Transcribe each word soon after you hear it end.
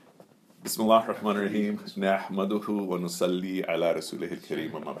Bismillah ar-Rahman ar-Rahim. Nahmaduhu wa nusalli ala rasulih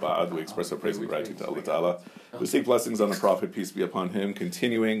al-kareem amma ba'd. We express our praise and gratitude to Allah Ta'ala. We seek blessings on the Prophet, peace be upon him.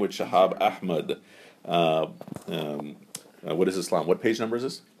 Continuing with Shahab Ahmed. What is Islam? What page number is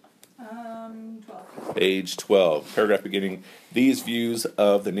this? 12. Page 12. Paragraph beginning. These views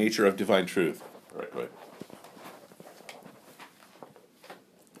of the nature of divine truth. All right, go ahead.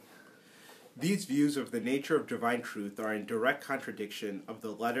 These views of the nature of divine truth are in direct contradiction of the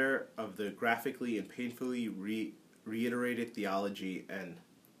letter of the graphically and painfully reiterated theology and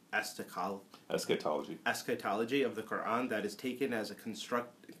eschatology of the Quran that is taken as a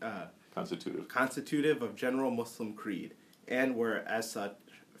constitutive of general Muslim creed, and were as such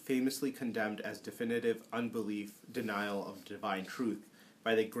famously condemned as definitive denial of divine truth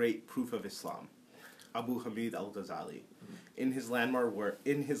by the great proof of Islam, Abu Hamid al-Ghazali, in his landmark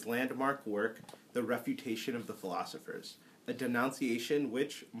work, The Refutation of the Philosophers, a denunciation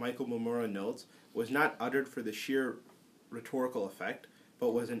which, Michael Mamura notes, was not uttered for the sheer rhetorical effect,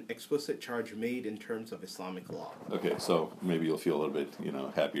 but was an explicit charge made in terms of Islamic law. Okay, so maybe you'll feel a little bit,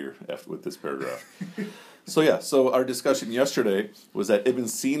 happier with this paragraph. So our discussion yesterday was that Ibn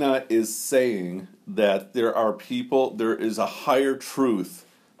Sina is saying that there is a higher truth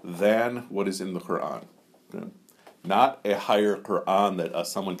than what is in the Quran. Okay? Not a higher Quran that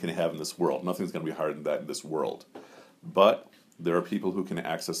someone can have in this world. Nothing's going to be higher than that in this world. But there are people who can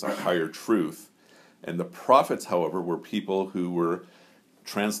access a higher truth. And the prophets, however, were people who were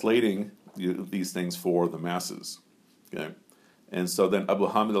translating these things for the masses. Okay? And so then Abu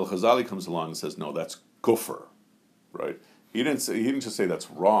Hamid al-Ghazali comes along and says, no, that's kufr. Right? He didn't just say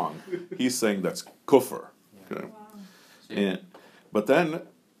that's wrong. He's saying that's kufr. Okay? Wow. But then,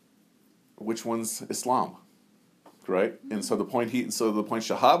 which one's Islam? Right? And so the point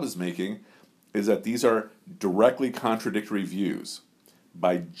Shahab is making is that these are directly contradictory views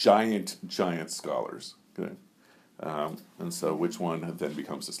by giant scholars. Okay? And so which one then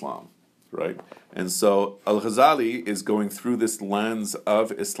becomes Islam? Right? And so al-Ghazali is going through this lens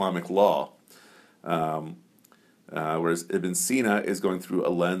of Islamic law, whereas Ibn Sina is going through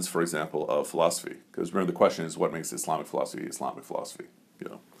a lens, for example, of philosophy. Because remember, the question is, what makes Islamic philosophy Islamic philosophy?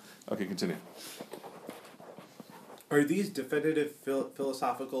 Okay, continue. Are these definitive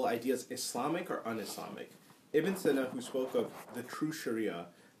philosophical ideas Islamic or un-Islamic? Ibn Sina, who spoke of the true Sharia,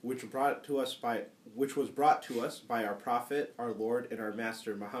 which was brought to us by our Prophet, our Lord, and our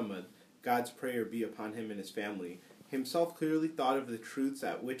Master Muhammad, God's prayer be upon him and his family, himself clearly thought of the truths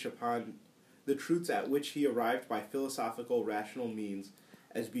at which he arrived by philosophical rational means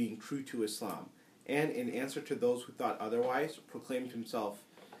as being true to Islam, and in answer to those who thought otherwise, proclaimed himself,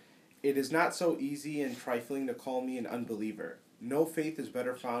 "It is not so easy and trifling to call me an unbeliever. No faith is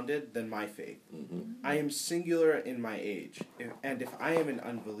better founded than my faith. Mm-hmm. I am singular in my age, and if I am an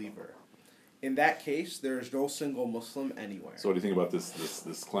unbeliever, in that case, there is no single Muslim anywhere." So what do you think about this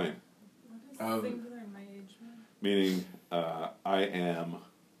claim? What does singular in my age mean? Meaning, I am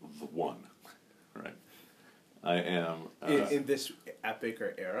the one, right? I am... in this epic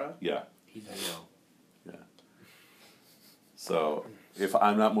or era? Yeah. He's real. Yeah. So... if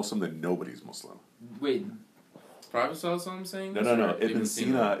I'm not Muslim, then nobody's Muslim. Wait, Prophet Sallallahu saying this? No. Ibn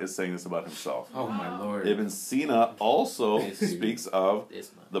Sina is saying this about himself. Oh my Lord. Ibn Sina also speaks of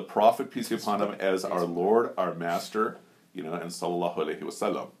the Prophet, peace be upon him, as our Lord, our Master, and sallallahu alaihi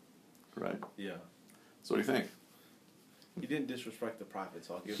wasallam. Right? Yeah. So what do you think? He didn't disrespect the Prophet,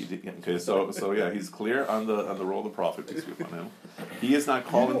 so I'll give him. Okay, so yeah, he's clear on the role of the Prophet, peace be upon him. He is not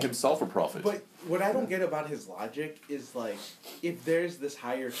calling himself a prophet. But what I don't get about his logic is, like, if there's this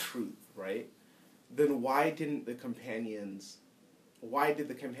higher truth, right, then why did the companions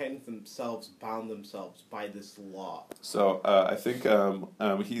themselves bound themselves by this law? So I think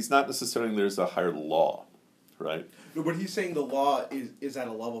he's not necessarily there's a higher law, right? No, but he's saying the law is at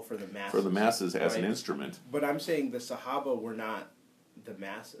a level for the masses. For the masses as right? an instrument. But I'm saying the Sahaba were not the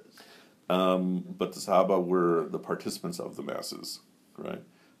masses. But the Sahaba were the participants of the masses, right?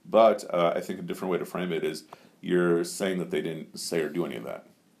 But I think a different way to frame it is you're saying that they didn't say or do any of that,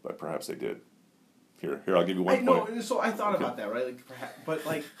 but perhaps they did. Here, I'll give you one point. No, so I thought about that, right? Like, perhaps, but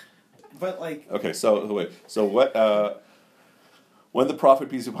like. Okay, so wait. So what? When the Prophet,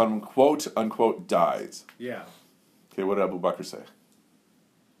 peace be upon him, quote unquote, dies. Yeah. Okay, what did Abu Bakr say?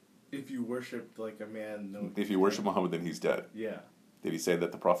 If you worship like a man, no. If you worship Muhammad, then he's dead. Yeah. Did he say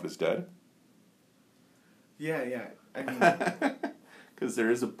that the Prophet is dead? Yeah. I mean, because there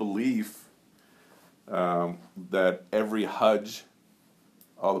is a belief that every Hajj,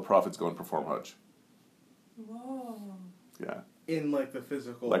 all the prophets go and perform Hajj. Whoa. Yeah. In like the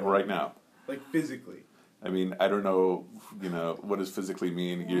physical. Like right now. Like physically. I mean, I don't know, what does physically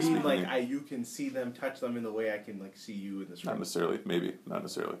mean? You You're mean speaking you can see them, touch them in the way I can see you in this not room? necessarily, maybe, not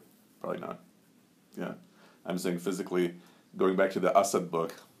necessarily. Probably not. Yeah. I'm saying physically, going back to the Asad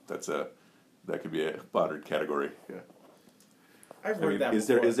book, that could be a moderate category. Yeah. I've heard that is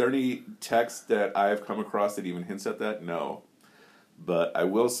before. there any text that I've come across that even hints at that? No. But I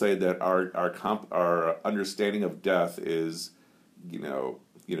will say that our understanding of death is,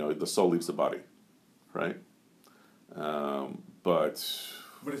 the soul leaves the body, right? But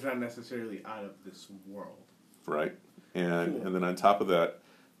it's not necessarily out of this world. right, and Cool. and then on top of that,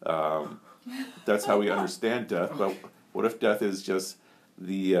 that's how we understand death. But what if death is just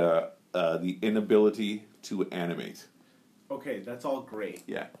the inability to animate? Okay, that's all great.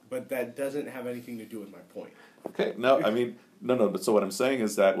 Yeah. But that doesn't have anything to do with my point. Okay. No, I mean no. But so what I'm saying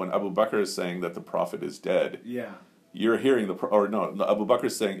is that when Abu Bakr is saying that the Prophet is dead, Yeah. you're hearing Abu Bakr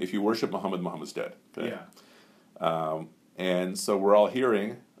is saying if you worship Muhammad, Muhammad's dead. Okay? Yeah. And so we're all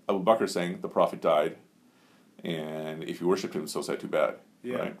hearing Abu Bakr saying the Prophet died, and if you worshipped him, so sad, too bad.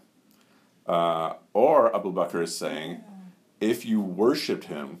 Yeah. Right? Or Abu Bakr is saying, if you worshipped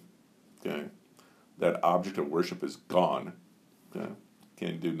him, okay, that object of worship is gone, okay,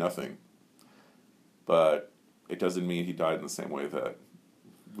 can do nothing. But it doesn't mean he died in the same way that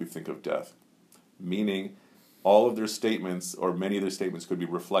we think of death. Meaning, all of their statements, or many of their statements, could be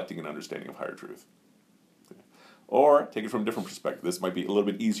reflecting an understanding of higher truth. Okay. Or, take it from a different perspective. This might be a little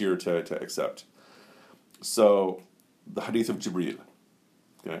bit easier to accept. So, the Hadith of Jibreel.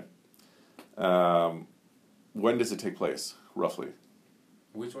 Okay. When does it take place, roughly?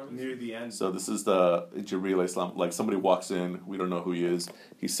 Which one? Near the end. So this is the Jibreel Islam. Like somebody walks in, we don't know who he is.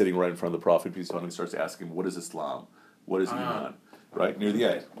 He's sitting right in front of the Prophet, peace be upon him, and starts asking him, what is Islam? What is Iman? Right? Near the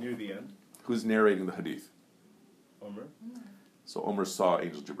end. Near the end. Who's narrating the Hadith? Omar. So Omar saw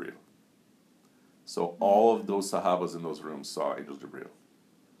Angel Jibreel. So all of those Sahabas in those rooms saw Angel Jibreel.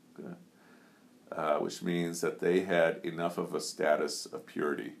 Okay. Which means that they had enough of a status of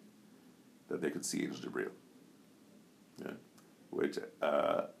purity that they could see Angel Jibreel. Yeah. Which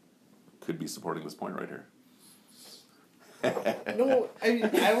could be supporting this point right here. No, I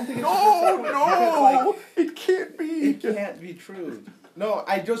don't think it's No, it can't be. It can't be true. No,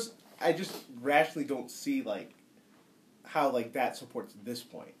 I just rationally don't see how that supports this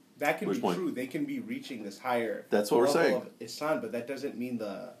point. That can Which be point? true. They can be reaching this higher That's what we're level saying. of Islam, but that doesn't mean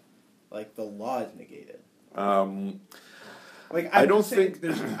the law is negated. I don't think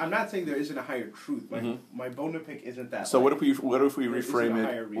I'm not saying there isn't a higher truth. My bone to pick isn't that. so. What if we there isn't reframe a it?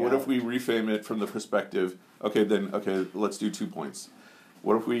 higher What if we reality. reframe it from the perspective? Okay, let's do 2 points.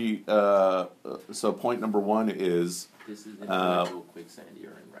 What if we? So point number 1 is. This is intellectual quicksand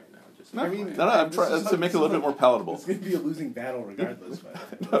you're in right now. Just No, I mean, no, I'm trying to make it a little bit more palatable. It's going to be a losing battle regardless.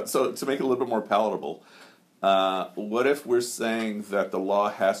 But So to make it a little bit more palatable, what if we're saying that the law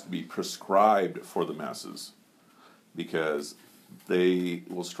has to be prescribed for the masses, because they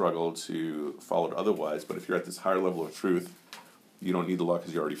will struggle to follow it otherwise. But if you're at this higher level of truth, you don't need the law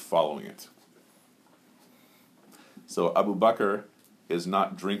because you're already following it. So Abu Bakr is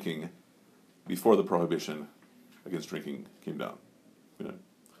not drinking before the prohibition against drinking came down.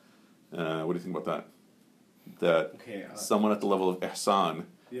 What do you think about that? That okay, someone at the level of ihsan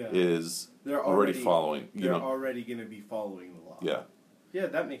is they're already following. They're already going to be following the law. Yeah. Yeah,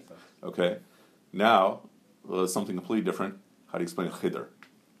 that makes sense. Okay. Now, something completely different. How do you explain Khidr?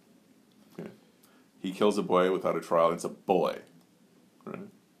 Okay. He kills a boy without a trial. It's a boy. Right?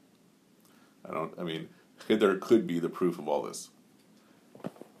 Khidr could be the proof of all this.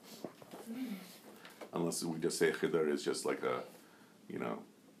 Unless we just say Khidr is just like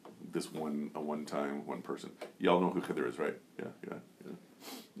this one time, one person. Y'all know who Khidr is, right? Yeah.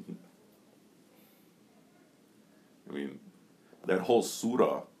 Mm-hmm. I mean, that whole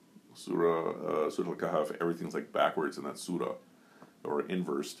surah al-Kahf, everything's backwards in that surah, or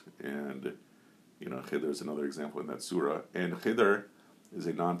inversed, and Khidr is another example in that surah. And Khidr is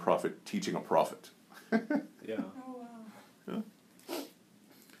a non-prophet teaching a prophet. Yeah. Oh, wow. Yeah.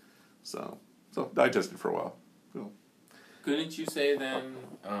 So digest it for a while. Cool. Couldn't you say then,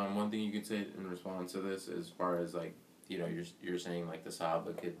 one thing you could say in response to this, as far as you're saying the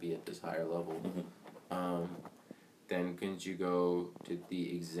Sahaba could be at this higher level, then couldn't you go to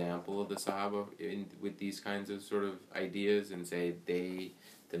the example of the Sahaba with these kinds of sort of ideas and say they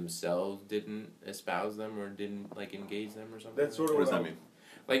themselves didn't espouse them or didn't engage them or something? That's sort of What does that mean?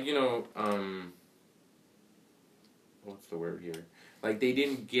 What's the word here? They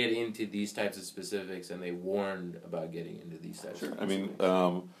didn't get into these types of specifics, and they warned about getting into these types. Sure. of I mean,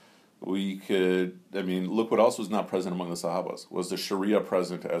 specifics. We could, I mean, look what else was not present among the Sahabas. Was the Sharia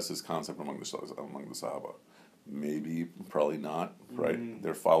present as his concept among the Sahaba? Maybe, probably not, right?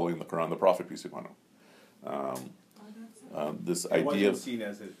 They're following the Quran, the Prophet, peace be upon him. This It idea wasn't of, seen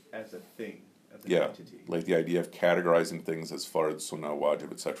as a thing, as an yeah, entity. like the idea of categorizing things as far as Sunnah,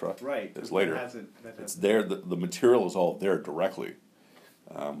 Wajib, etc. Right. is later. That It's hasn't- there, the material is all there directly,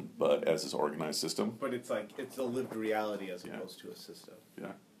 but as this organized system, But it's like, it's a lived reality as Yeah. opposed to a system.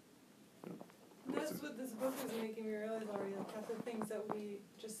 yeah. That's what this book is making me realize already. Like half the things that we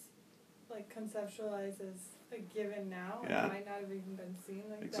just like conceptualize as a given now, Yeah. might not have even been seen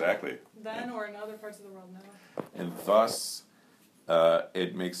like Exactly. that then or in other parts of the world now. And thus,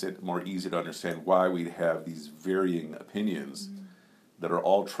 it makes it more easy to understand why we have these varying opinions that are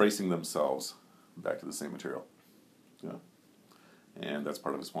all tracing themselves back to the same material. Yeah. And that's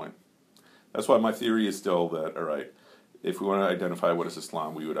part of his point. That's why my theory is still that, all right, if we want to identify what is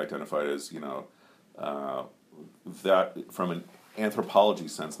Islam, we would identify it as, that from an anthropology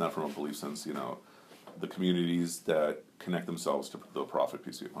sense, not from a belief sense, the communities that connect themselves to the Prophet,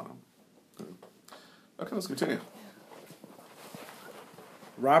 peace be upon him. Okay, let's continue.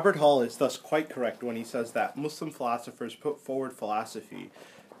 Robert Hall is thus quite correct when he says that Muslim philosophers put forward philosophy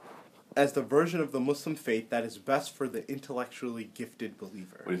as the version of the Muslim faith that is best for the intellectually gifted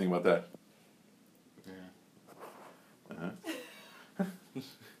believer. What do you think about that? Yeah.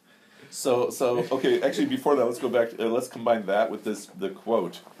 So okay. Actually, before that, let's go back. Let's combine that with the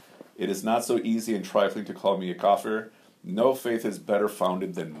quote. It is not so easy and trifling to call me a kafir. No faith is better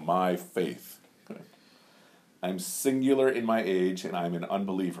founded than my faith. I'm singular in my age, and I'm an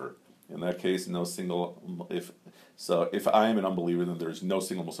unbeliever. In that case, no single. If I am an unbeliever, then there's no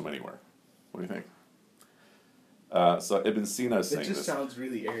single Muslim anywhere. What do you think? So Ibn Sina is saying It just this. sounds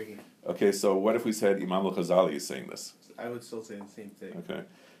really arrogant. Okay, so what if we said Imam al-Ghazali is saying this? I would still say the same thing. Okay,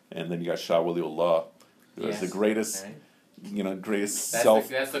 and then you got Shah Waliullah, who is the greatest, Right. greatest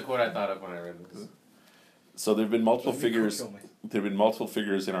That's the quote I thought of when I read this. So there have been multiple Let me figures. kill myself. There have been multiple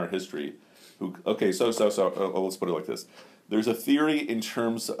figures in our history who. Okay, so let's put it like this. There's a theory in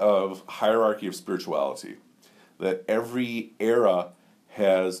terms of hierarchy of spirituality that every era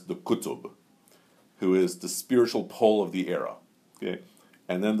has the kutub, who is the spiritual pole of the era. Okay.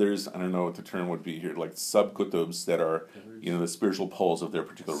 And then there's, I don't know what the term would be here, like sub-kutubs that are, the spiritual poles of their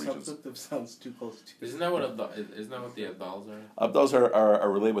particular regions. Substantive sounds too close to. Isn't that what the Abdals are? Those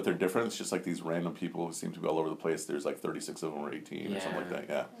are related, but they're different. It's just like these random people who seem to be all over the place. There's like 36 of them or 18 or something like that.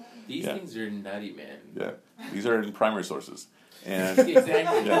 Yeah. These things are nutty, man. Yeah. These are in primary sources. And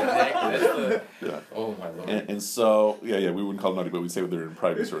Exactly. Yeah. That's the. yeah. Oh my lord. And so, we wouldn't call them nutty, but we'd say they're in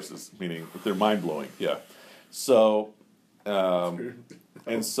primary sources, meaning they're mind-blowing. Yeah. So,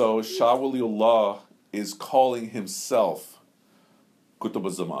 and so Shah Waliullah is calling himself Qutb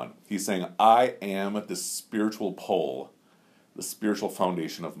al-Zaman. He's saying, I am the spiritual pole, the spiritual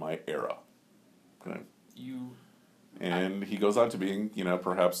foundation of my era. Okay. And he goes on to being,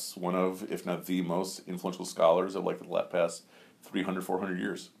 perhaps one of, if not the most influential scholars of like the past 300, 400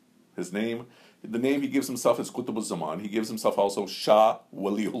 years. The name he gives himself is Qutb al-Zaman. He gives himself also Shah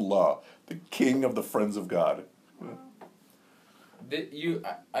Waliullah, the king of the friends of God. You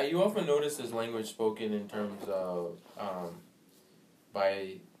often notice this language spoken in terms of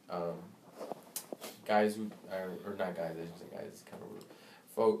by guys who or not guys, I should say guys, kind of rude.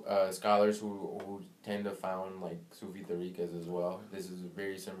 Scholars who tend to found like Sufi tariqas as well. This is a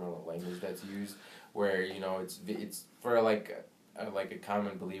very similar language that's used where it's for like a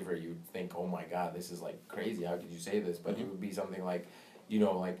common believer. You'd think, oh my God, this is like crazy. How could you say this? But it would be something like,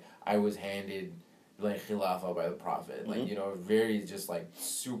 like I was handed like khilafah by the Prophet, like very just like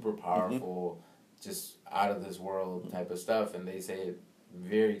super powerful, just out of this world type of stuff, and they say it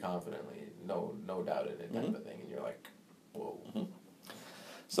very confidently, no doubt in it type of thing, and you're like, whoa.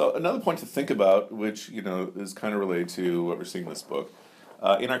 So another point to think about, which is kind of related to what we're seeing in this book,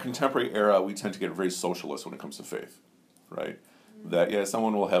 in our contemporary era, we tend to get very socialist when it comes to faith, right? That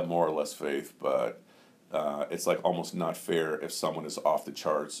someone will have more or less faith, but it's like almost not fair if someone is off the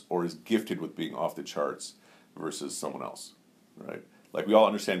charts or is gifted with being off the charts versus someone else, right? Like we all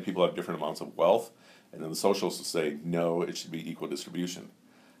understand people have different amounts of wealth, and then the socialists will say, no, it should be equal distribution.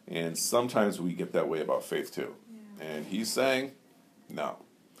 And sometimes we get that way about faith too. Yeah. And he's saying, no.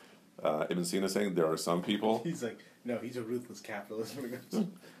 Ibn Sina is saying there are some people... He's like, no, he's a ruthless capitalist.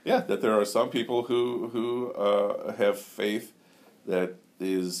 Yeah, that there are some people who have faith that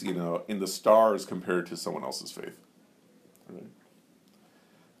is, in the stars compared to someone else's faith. Right?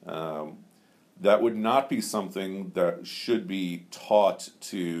 That would not be something that should be taught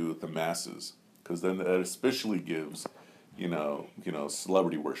to the masses, because then that especially gives,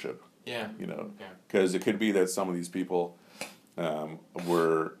 celebrity worship, Yeah. You know, Yeah. because it could be that some of these people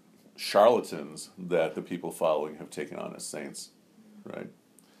were charlatans that the people following have taken on as saints, right?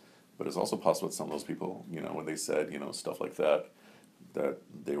 But it's also possible that some of those people, you know, when they said, you know, stuff like that, that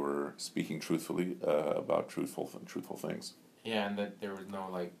they were speaking truthfully about truthful things. Yeah, and that there was no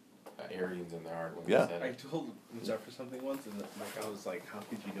like Aryans in their art when Yeah. they said I it. told Muzaffar something once, and like I was like, "How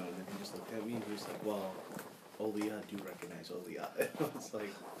could you know?" And then he just looked at me and he was like, "Well, Olia do recognize Olia." I was like,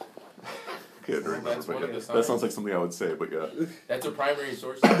 Can't remember, That's but one of yeah. the That signs. sounds like something I would say, but yeah. That's a primary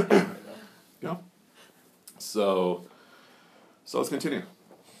source. Yeah. So let's continue.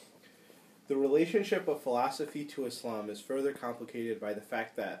 the relationship of philosophy to Islam is further complicated by the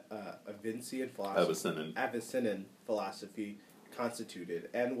fact that Avicennan philosophy constituted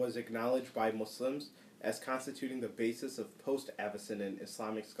and was acknowledged by Muslims as constituting the basis of post-Avicennan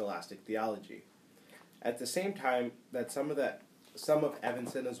Islamic scholastic theology. At the same time that some of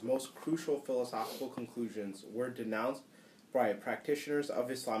Avicenna's most crucial philosophical conclusions were denounced by practitioners of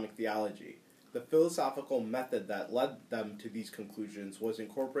Islamic theology, the philosophical method that led them to these conclusions was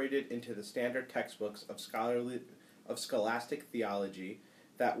incorporated into the standard textbooks of scholastic theology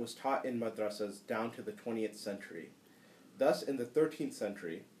that was taught in madrasas down to the 20th century. Thus, in the 13th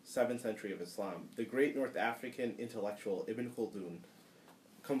century, 7th century of Islam, the great North African intellectual Ibn Khaldun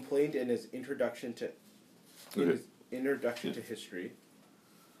complained in his Introduction to History,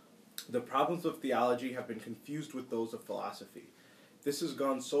 the problems of theology have been confused with those of philosophy. This has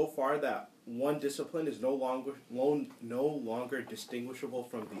gone so far that one discipline is no longer distinguishable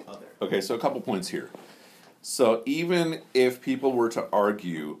from the other. Okay, so a couple points here. So even if people were to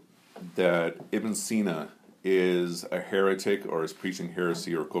argue that Ibn Sina is a heretic or is preaching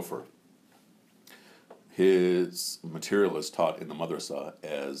heresy or kufr, his material is taught in the madrasa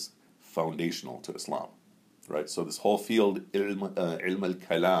as foundational to Islam, right? So this whole field, ilm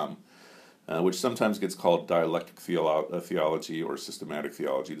al-kalam, which sometimes gets called dialectic theology or systematic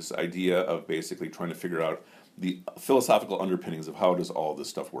theology, this idea of basically trying to figure out the philosophical underpinnings of how does all this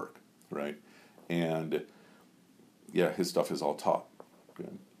stuff work, right? And yeah, his stuff is all taught. Okay?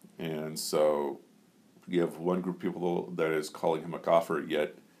 And so you have one group of people that is calling him a kafir,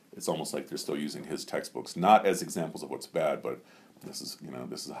 yet it's almost like they're still using his textbooks, not as examples of what's bad, but this is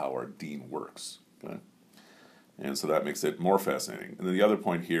how our deen works. Okay? And so that makes it more fascinating. And then the other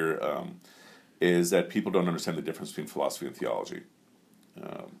point here is that people don't understand the difference between philosophy and theology.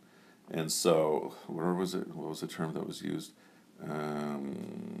 And so, where was it? What was the term that was used?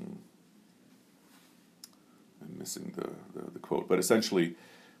 I'm missing the quote. But essentially,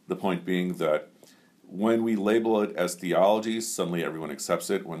 the point being that when we label it as theology, suddenly everyone accepts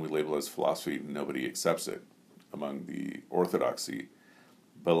it. When we label it as philosophy, nobody accepts it among the orthodoxy.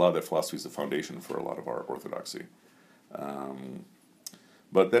 But a lot of that philosophy is the foundation for a lot of our orthodoxy.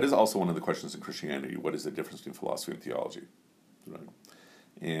 But that is also one of the questions in Christianity. What is the difference between philosophy and theology? Right?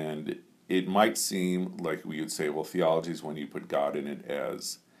 And it might seem like we would say, well, theology is when you put God in it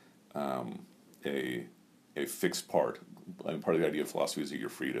as a fixed part. And part of the idea of philosophy is that you're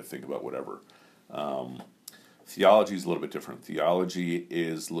free to think about whatever. Theology is a little bit different. Theology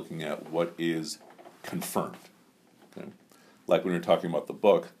is looking at what is confirmed. Okay? Like when we're talking about the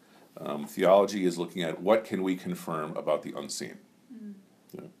book, theology is looking at what can we confirm about the unseen.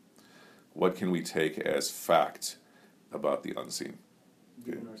 Yeah. What can we take as fact about the unseen?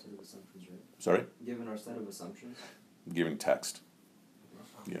 Given our set of assumptions, right? Sorry? Given our set of assumptions. Giving text.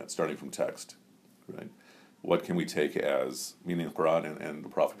 Yeah, starting from text. Right? What can we take as, meaning the Quran and the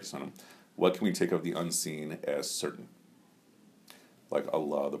Prophet, what can we take of the unseen as certain? Like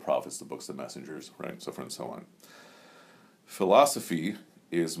Allah, the prophets, the books, the messengers, right? So forth and so on. Philosophy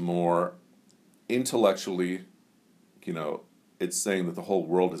is more intellectually, it's saying that the whole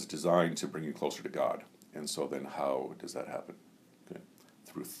world is designed to bring you closer to God. And so then how does that happen? Okay.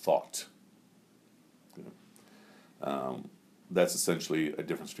 Through thought. Okay. That's essentially a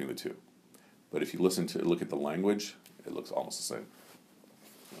difference between the two. But if you look at the language, it looks almost the same.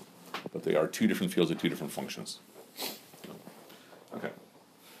 But they are two different fields with two different functions. Okay.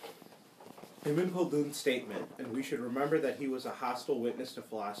 Ibn Khaldun's statement, and we should remember that he was a hostile witness to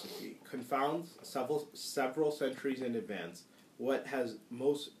philosophy, confounds several centuries in advance what has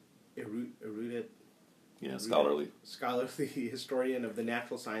most erudite scholarly historian of the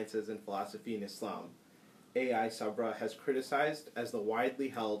natural sciences and philosophy in Islam, A.I. Sabra, has criticized as the widely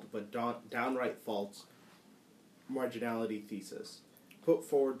held but downright false marginality thesis put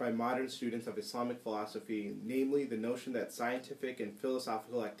forward by modern students of Islamic philosophy, namely the notion that scientific and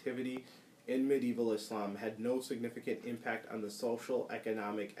philosophical activity in medieval Islam had no significant impact on the social,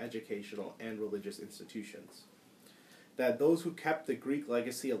 economic, educational, and religious institutions. that those who kept the Greek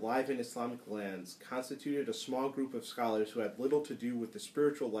legacy alive in Islamic lands constituted a small group of scholars who had little to do with the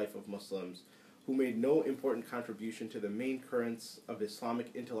spiritual life of Muslims, who made no important contribution to the main currents of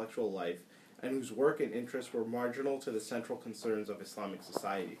Islamic intellectual life, and whose work and interests were marginal to the central concerns of Islamic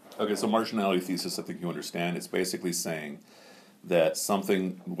society. Okay, so marginality thesis, I think you understand. It's basically saying that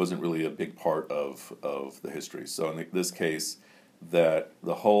something wasn't really a big part of the history. So in this case, that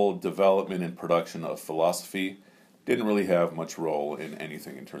the whole development and production of philosophy didn't really have much role in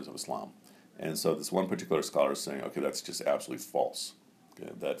anything in terms of Islam. And so this one particular scholar is saying, okay, that's just absolutely false.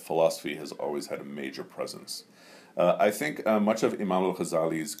 Okay, that philosophy has always had a major presence. I think much of Imam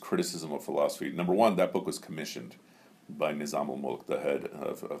al-Ghazali's criticism of philosophy, number one, that book was commissioned by Nizam al-Mulk, the head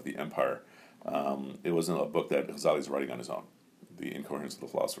of the empire. It wasn't a book that Ghazali's writing on his own, The Incoherence of the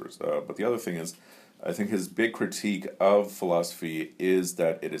Philosophers. But the other thing is, I think his big critique of philosophy is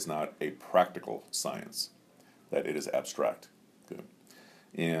that it is not a practical science, that it is abstract. Okay.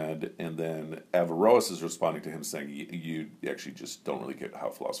 And then Averroes is responding to him saying, you actually just don't really get how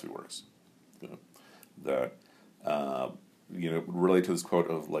philosophy works. Okay. That, relate to this quote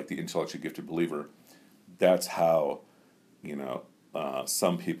of like the intellectually gifted believer, that's how,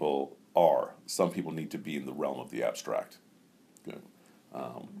 some people are. Some people need to be in the realm of the abstract. Okay.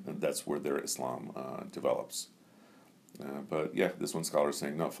 And that's where their Islam develops. But yeah, this one scholar is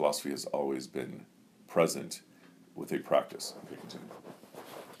saying, no, philosophy has always been present with a practice. Okay, continue.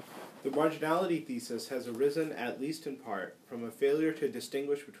 The marginality thesis has arisen, at least in part, from a failure to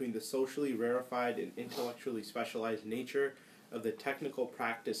distinguish between the socially rarefied and intellectually specialized nature of the technical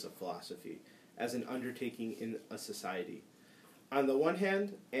practice of philosophy as an undertaking in a society. On the one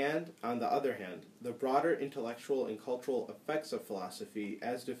hand, and on the other hand, the broader intellectual and cultural effects of philosophy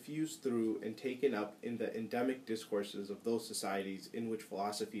as diffused through and taken up in the endemic discourses of those societies in which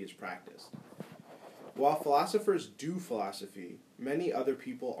philosophy is practiced. While philosophers do philosophy, many other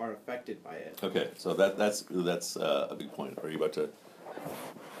people are affected by it. Okay, so that's a big point. Are you about to? I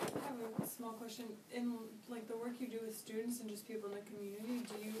have a small question. In like the work you do with students and just people in the community,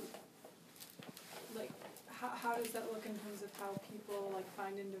 do you like how does that look in terms of how people like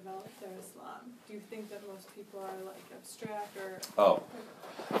find and develop their Islam? Do you think that most people are like abstract or?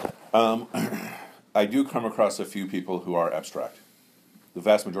 Oh, I do come across a few people who are abstract. The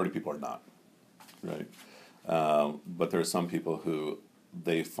vast majority of people are not. Right, but there are some people who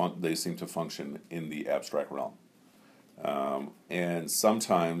they seem to function in the abstract realm, and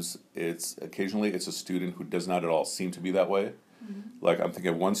sometimes occasionally it's a student who does not at all seem to be that way. Mm-hmm. Like I'm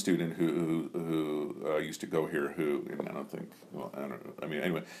thinking of one student who used to go here and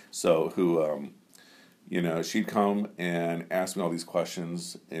anyway, so who she'd come and ask me all these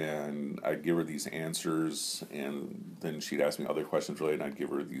questions, and I'd give her these answers, and then she'd ask me other questions related, and I'd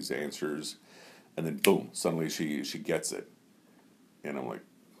give her these answers. And then boom, suddenly she gets it. And I'm like,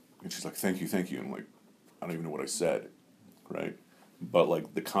 and she's like, thank you. And I'm like, I don't even know what I said, right? But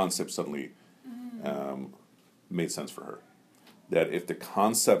like the concept suddenly made sense for her. That if the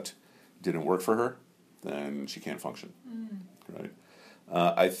concept didn't work for her, then she can't function, right?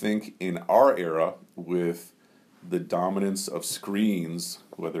 I think in our era, with the dominance of screens,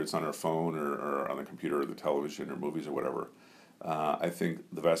 whether it's on our phone or on the computer or the television or movies or whatever, I think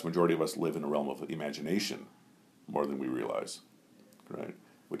the vast majority of us live in a realm of imagination more than we realize, right?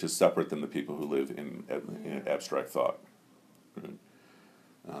 Which is separate than the people who live in abstract thought, right?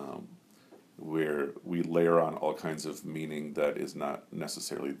 Where we layer on all kinds of meaning that is not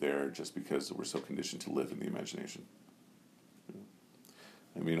necessarily there just because we're so conditioned to live in the imagination.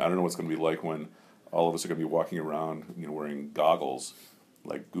 I mean, I don't know what's going to be like when all of us are going to be walking around, wearing goggles,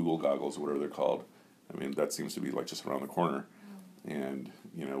 like Google goggles or whatever they're called. I mean, that seems to be like just around the corner. And,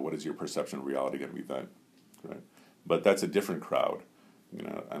 what is your perception of reality going to be then, right? But that's a different crowd.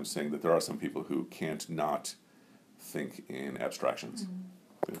 I'm saying that there are some people who can't not think in abstractions.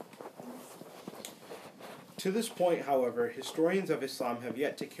 Mm-hmm. Yeah. To this point, however, historians of Islam have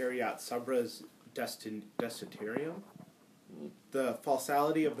yet to carry out Sabra's desiderium. The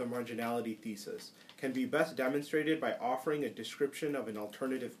falsality of the marginality thesis can be best demonstrated by offering a description of an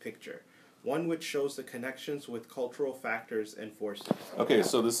alternative picture, one which shows the connections with cultural factors and forces. Okay,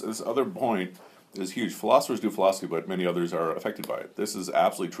 so this other point is huge. Philosophers do philosophy, but many others are affected by it. This is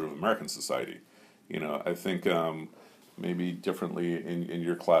absolutely true of American society. I think maybe differently in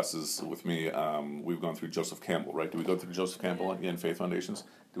your classes with me, we've gone through Joseph Campbell, right? Did we go through Joseph Campbell in Faith Foundations?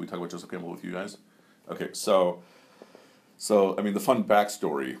 Did we talk about Joseph Campbell with you guys? Okay, so I mean, the fun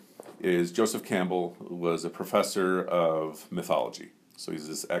backstory is Joseph Campbell was a professor of mythology. So he's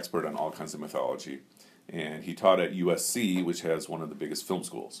this expert on all kinds of mythology. And he taught at USC, which has one of the biggest film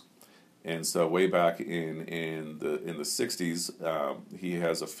schools. And so way back in the 60s, he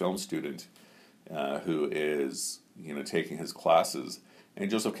has a film student who is taking his classes, and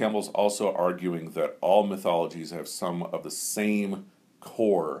Joseph Campbell's also arguing that all mythologies have some of the same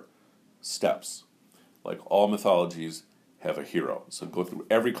core steps. Like all mythologies have a hero. So go through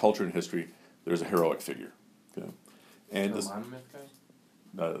every culture in history, there's a heroic figure. Okay? And this, Monmouth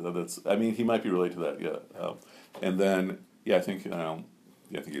guy? that's, I mean, he might be related to that, yeah. And then, yeah, I think he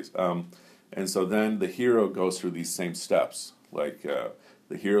is. And so then the hero goes through these same steps. Like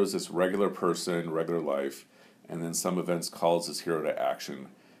the hero is this regular person, regular life, and then some events calls this hero to action,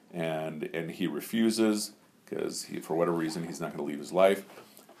 and he refuses because for whatever reason he's not going to leave his life,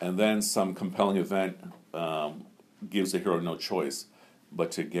 and then some compelling event gives the hero no choice but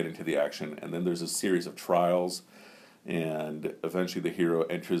to get into the action, and then there's a series of trials, and eventually the hero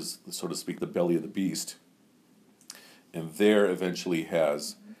enters, so to speak, the belly of the beast, and there eventually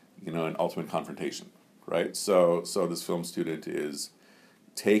has an ultimate confrontation, right? So this film student is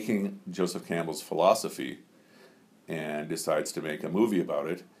taking Joseph Campbell's philosophy and decides to make a movie about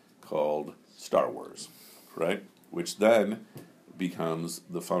it called Star Wars, right? Which then becomes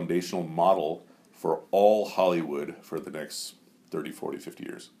the foundational model for all Hollywood for the next 30, 40, 50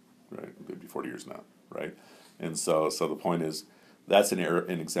 years, right? Maybe 40 years now, right? And so the point is, that's an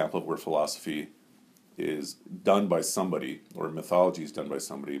example of where philosophy is done by somebody, or mythology is done by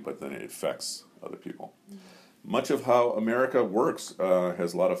somebody, but then it affects other people. Mm-hmm. Much of how America works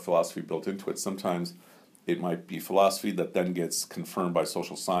has a lot of philosophy built into it. Sometimes it might be philosophy that then gets confirmed by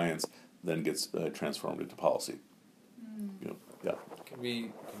social science, then gets transformed into policy. Mm. Yeah. Could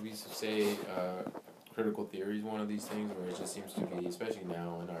we say critical theory is one of these things where it just seems to be, especially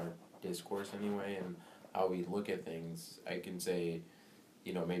now in our discourse anyway, and how we look at things? I can say,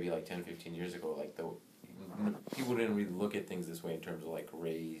 maybe like 10, 15 years ago, like people didn't really look at things this way in terms of like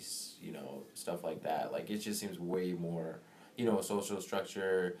race, stuff like that. Like it just seems way more, social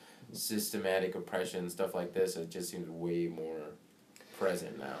structure, systematic oppression, stuff like this. It just seems way more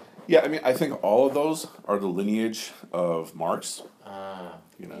present now. Yeah, I mean, I think all of those are the lineage of Marx.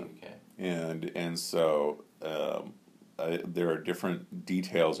 Okay. And so there are different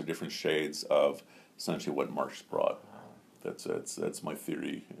details or different shades of essentially what Marx brought. That's my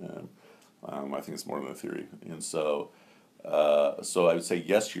theory. I think it's more than a theory, and so I would say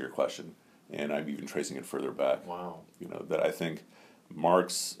yes to your question, and I'm even tracing it further back. Wow. That I think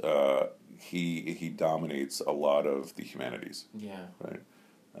Marx he dominates a lot of the humanities. Yeah. Right.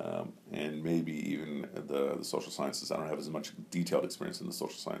 And maybe even the social sciences. I don't have as much detailed experience in the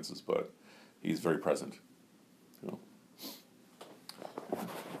social sciences, but he's very present.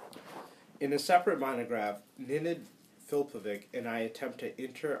 In a separate monograph, Ninid Filpovic and I attempt to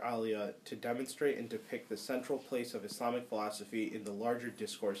inter alia to demonstrate and depict the central place of Islamic philosophy in the larger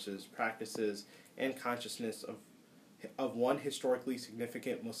discourses, practices, and consciousness of one historically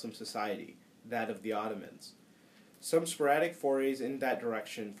significant Muslim society, that of the Ottomans. Some sporadic forays in that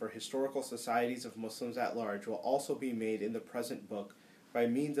direction for historical societies of Muslims at large will also be made in the present book by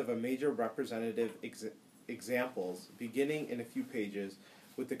means of a major representative examples, beginning in a few pages,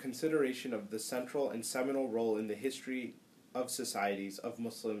 with the consideration of the central and seminal role in the history of societies of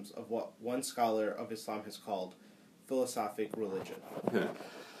Muslims of what one scholar of Islam has called philosophic religion. Okay.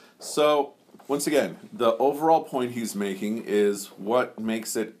 So, once again, the overall point he's making is what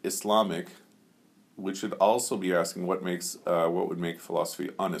makes it Islamic, which should also be asking what would make philosophy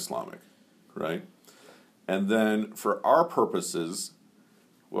un-Islamic, right? And then for our purposes,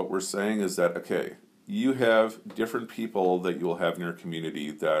 what we're saying is that, okay, you have different people that you'll have in your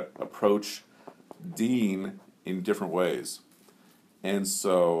community that approach deen in different ways. And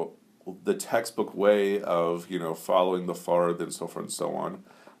so the textbook way of, following the fard and so forth and so on,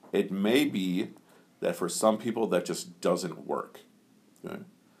 it may be that for some people that just doesn't work. Okay?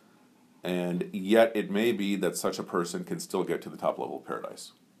 And yet it may be that such a person can still get to the top level of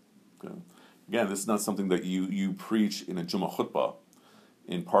paradise. Okay? Again, this is not something that you preach in a Jummah khutbah,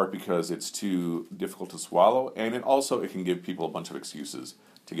 in part because it's too difficult to swallow, and it can give people a bunch of excuses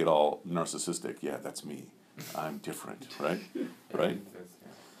to get all narcissistic. Yeah, that's me. I'm different, right? Right?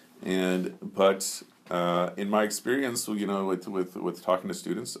 But in my experience, with talking to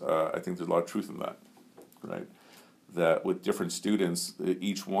students, I think there's a lot of truth in that, right? That with different students,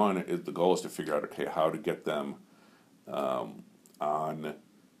 each one, the goal is to figure out, okay, how to get them on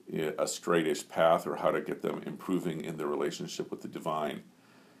a straightish path, or how to get them improving in their relationship with the divine.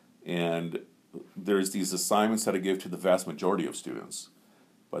 And there's these assignments that I give to the vast majority of students,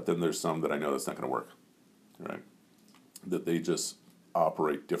 but then there's some that I know that's not going to work, right? That they just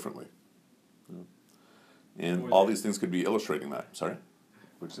operate differently. And all these things could be illustrating that. Sorry?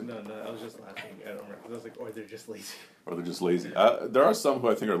 What'd you say? No, I was just laughing. I don't remember. I was like, or they're just lazy. Or they're just lazy. There are some who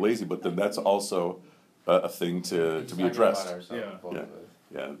I think are lazy, but then that's also a thing to be addressed. Yeah.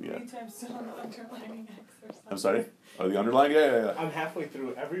 Yeah. Anytime still on the underlining exercise. I'm sorry? Oh, the underlying? Yeah. I'm halfway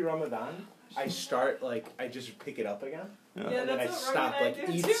through every Ramadan. I start I just pick it up again. Yeah, And then I that's what stop. Roman and I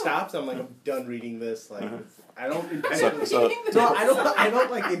do Eid too. stops. I'm like, I'm done reading this. Like, I don't So, intentionally. so No, I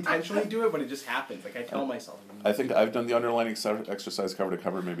don't like intentionally do it, but it just happens. Like I tell myself. I think I've done the underlining exercise cover to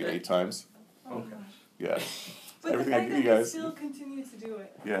cover maybe 8 times. Oh, Okay. gosh. Yeah. But Everything the I fact give that you they guys. still continue to do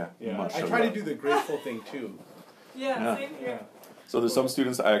it. Yeah. Yeah. I mashallah. try to do the grateful thing too. Yeah, Yeah. same here. So there's some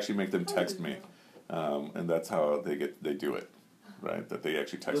students I actually make them text me, and that's how they do it, right? That they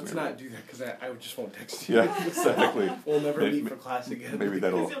actually text Let's me. not do that because I just won't text you. Yeah, exactly. We'll never Maybe- meet for class again. Maybe Because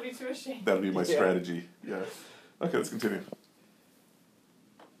that'll you'll be too ashamed. be my strategy. Yeah. Okay, let's continue.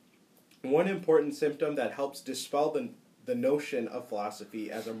 One important symptom that helps dispel the notion of philosophy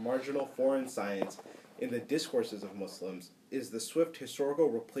as a marginal foreign science in the discourses of Muslims is the swift historical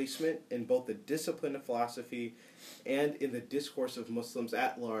replacement in both the discipline of philosophy and in the discourse of Muslims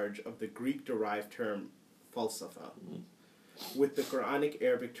at large of the Greek-derived term falsafa, with the Quranic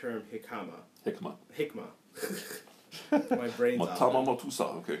Arabic term Hikmah. Hikmah. My brain's off.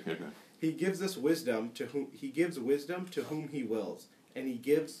 Matamamatusa. Okay. He gives wisdom to whom he wills, and he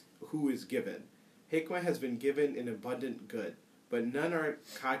gives who is given. Hikmah has been given in abundant good, but none are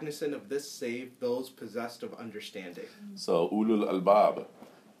cognizant of this save those possessed of understanding. So ulul albab,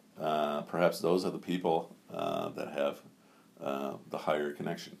 perhaps those are the people that have the higher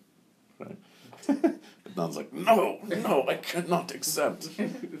connection, right? Non's like, no, I cannot accept.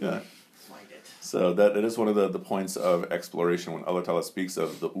 Yeah. So that is one of the points of exploration when Allah Ta'ala speaks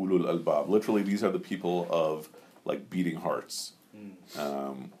of the ulul albab. Literally, these are the people of like beating hearts.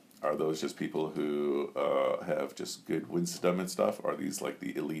 Are those just people who have just good wisdom and stuff? Are these like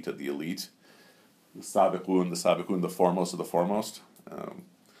the elite of the elite? The sabiqun, the foremost of the foremost?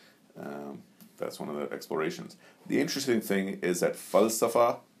 That's one of the explorations. The interesting thing is that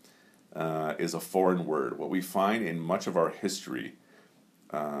falsafa is a foreign word. What we find in much of our history,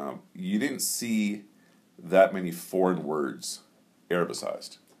 you didn't see that many foreign words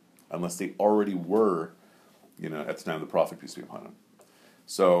Arabicized, unless they already were, at the time of the Prophet, peace be upon him.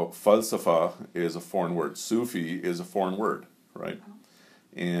 So falsafa is a foreign word. Sufi is a foreign word, right?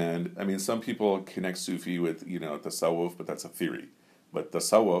 And I mean, some people connect Sufi with tasawwuf, but that's a theory. But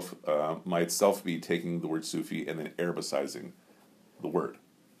tasawwuf might itself be taking the word Sufi and then Arabicizing the word,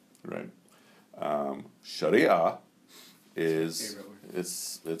 right? Sharia is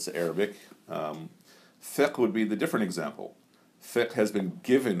it's Arabic. Fiqh would be the different example. Fiqh has been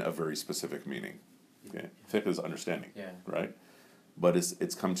given a very specific meaning. Okay? Fiqh is understanding, right? But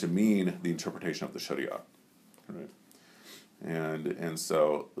it's come to mean the interpretation of the Sharia, right? And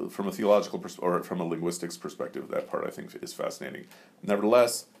so from a theological or from a linguistics perspective, that part I think is fascinating.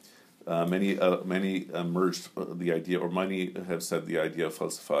 Nevertheless, many merged the idea, or many have said the idea of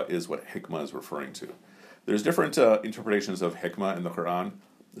falsafa is what hikmah is referring to. There's different interpretations of hikmah in the Quran,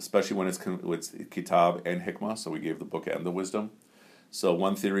 especially when it's kitab and hikmah. So we gave the book and the wisdom. So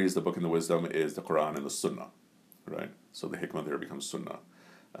one theory is the book and the wisdom is the Quran and the Sunnah, right? So the hikmah there becomes sunnah.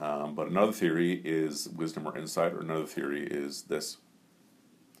 But another theory is wisdom or insight, or another theory is this.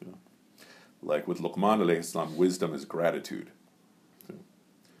 Like with Luqman alayhi salam, wisdom is gratitude.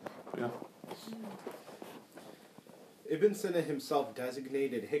 Yeah. Ibn Sina himself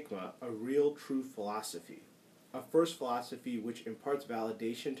designated hikmah a real true philosophy, a first philosophy which imparts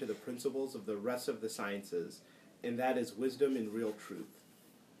validation to the principles of the rest of the sciences, and that is wisdom in real truth.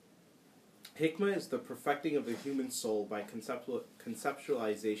 Hikmah is the perfecting of the human soul by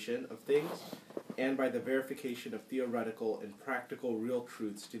conceptualization of things and by the verification of theoretical and practical real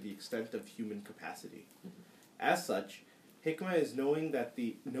truths to the extent of human capacity. As such, hikmah is knowing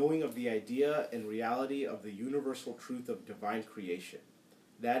of the idea and reality of the universal truth of divine creation.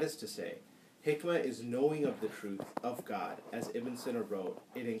 That is to say, hikmah is knowing of the truth of God, as Ibn Sina wrote.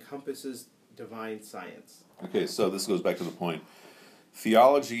 It encompasses divine science. Okay, so this goes back to the point.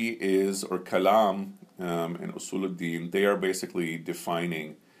 Theology is, or kalam and usul al-din, they are basically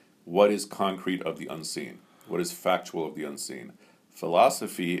defining what is concrete of the unseen, what is factual of the unseen.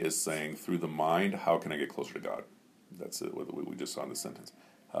 Philosophy is saying, through the mind, how can I get closer to God? That's it, what we just saw in this sentence.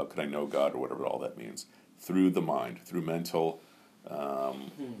 How can I know God, or whatever all that means? Through the mind, through mental,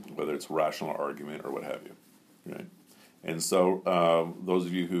 whether it's rational argument or what have you, right? And so those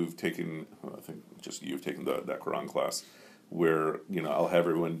of you who've taken, I think just you've taken that Quran class, where I'll have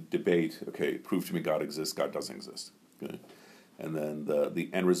everyone debate, okay, prove to me God exists, God doesn't exist. Okay? And then the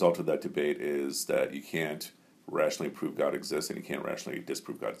end result of that debate is that you can't rationally prove God exists, and you can't rationally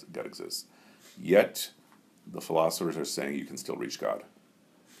disprove God exists. Yet, the philosophers are saying you can still reach God.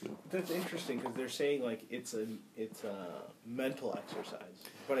 That's interesting because they're saying like it's a mental exercise,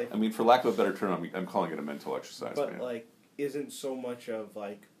 but I mean, for lack of a better term, I'm calling it a mental exercise. but Man. like isn't so much of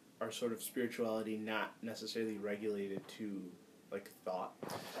like our sort of spirituality not necessarily regulated to like thought?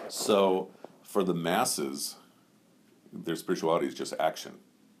 So, for the masses, their spirituality is just action.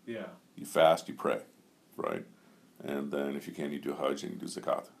 Yeah. You fast, you pray, right? And then if you can, you do Hajj and you do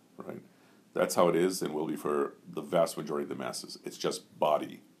Zakat, right? That's how it is and will be for the vast majority of the masses. It's just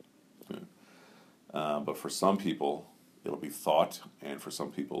body. But for some people, it'll be thought, and for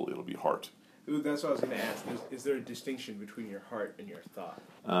some people, it'll be heart. Ooh, that's what I was going to ask. Is there a distinction between your heart and your thought?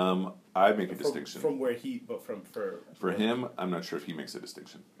 I make a distinction. From where but For him, I'm not sure if he makes a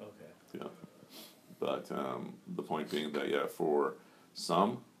distinction. Okay. Yeah. But the point being that, yeah, for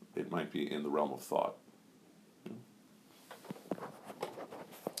some, it might be in the realm of thought.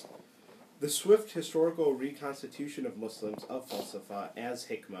 The swift historical reconstitution of Muslims of falsafa as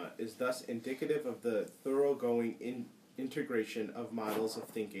hikmah is thus indicative of the thoroughgoing integration of models of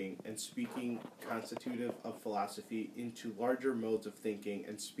thinking and speaking constitutive of philosophy into larger modes of thinking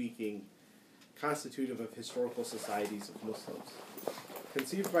and speaking constitutive of historical societies of Muslims.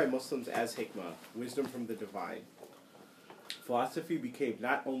 Conceived by Muslims as hikmah, wisdom from the divine, philosophy became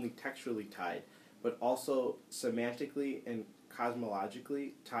not only textually tied, but also semantically and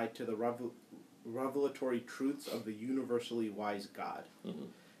cosmologically tied to the revelatory truths of the universally wise God,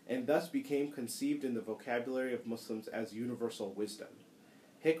 and thus became conceived in the vocabulary of Muslims as universal wisdom.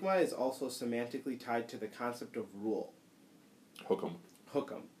 Hikmah is also semantically tied to the concept of rule. Hukam.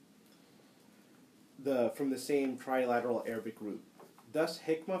 From the same trilateral Arabic root. Thus,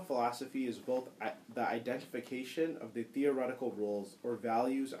 hikmah philosophy is both the identification of the theoretical rules or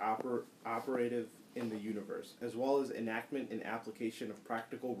values operative in the universe, as well as enactment and application of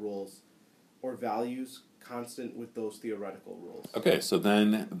practical rules or values constant with those theoretical rules. Okay, so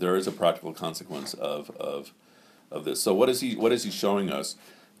then there is a practical consequence of this. So what is he showing us?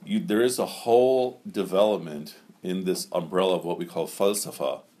 There is a whole development in this umbrella of what we call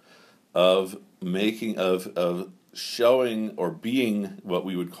falsafa, of showing or being what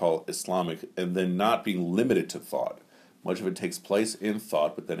we would call Islamic, and then not being limited to thought. Much of it takes place in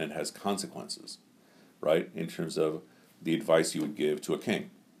thought, but then it has consequences, right? In terms of the advice you would give to a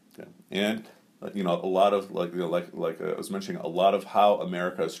king, okay? And a lot of like I was mentioning, a lot of how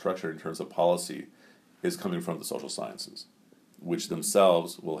America is structured in terms of policy is coming from the social sciences, which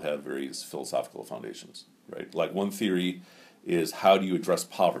themselves will have various philosophical foundations, right? Like one theory is how do you address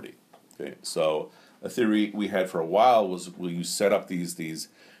poverty? Okay, so a theory we had for a while was will you set up these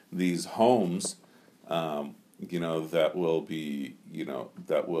homes, that will be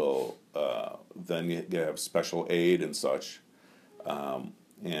that will then you have special aid and such,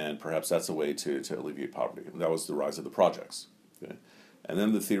 and perhaps that's a way to alleviate poverty. And that was the rise of the projects. Okay, and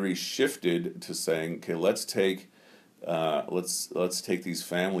then the theory shifted to saying, okay, let's take these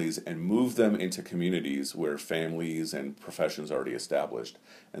families and move them into communities where families and professions are already established.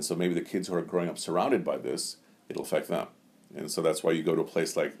 And so maybe the kids who are growing up surrounded by this, it'll affect them. And so that's why you go to a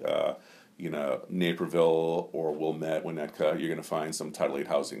place like, Naperville or Wilmette, Winnetka, you're going to find some Title VIII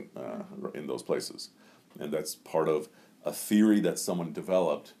housing in those places. And that's part of a theory that someone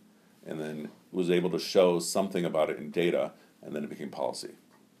developed and then was able to show something about it in data, and then it became policy.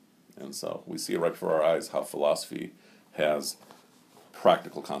 And so we see it right before our eyes how philosophy has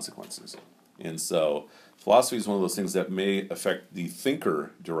practical consequences. And so philosophy is one of those things that may affect the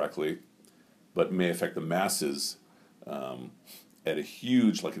thinker directly, but may affect the masses at a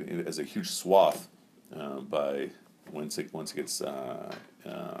huge, as a huge swath by once it gets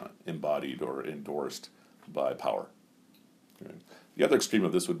embodied or endorsed by power. Okay. The other extreme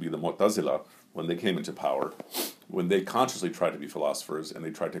of this would be the Mu'tazila, when they came into power, when they consciously tried to be philosophers and they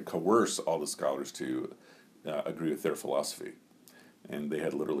tried to coerce all the scholars to agree with their philosophy. And they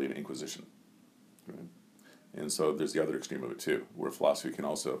had literally an inquisition. Right? And so there's the other extreme of it too, where philosophy can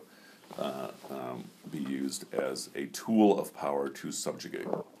also be used as a tool of power to subjugate.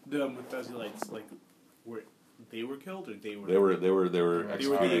 The Mu'tazilites, were killed or they were? They were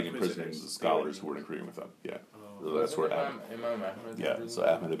executing and imprisoning the inquisitors. scholars who weren't agreeing with them. Yeah, so that's where Imam Ahmed. yeah. So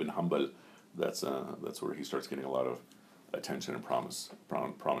Ahmed ibn Hanbal, that's where he starts getting a lot of attention and prominence.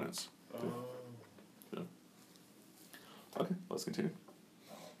 Yeah. Okay, let's continue.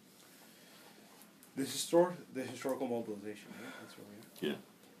 The historical mobilization. Right? That's where we are. Yeah.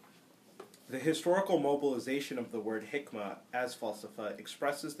 The historical mobilization of the word hikmah as falsafa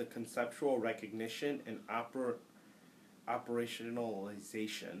expresses the conceptual recognition and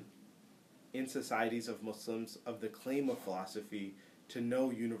operationalization in societies of Muslims of the claim of philosophy to know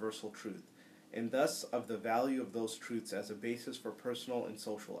universal truth, and thus of the value of those truths as a basis for personal and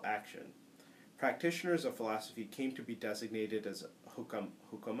social action. Practitioners of philosophy came to be designated as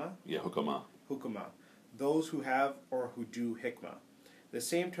hukama, Yeah, hukama. those who have or who do hikmah. The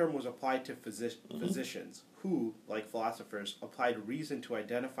same term was applied to physicians, who, like philosophers, applied reason to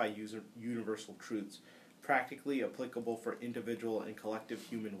identify universal truths, practically applicable for individual and collective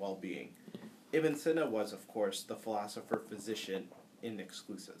human well-being. Ibn Sina was, of course, the philosopher-physician in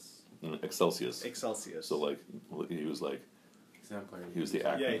Excelsis. Excelsius. So, like, he was like, Exemplary. he was the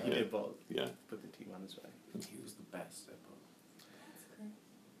actor. Yeah, he did both. Yeah. Put the team on his back. He was the best at both.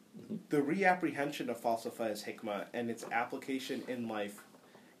 The reapprehension of falsafa as hikmah and its application in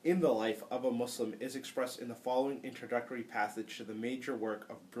the life of a Muslim is expressed in the following introductory passage to the major work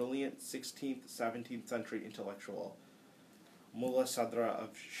of brilliant 16th, 17th century intellectual Mullah Sadra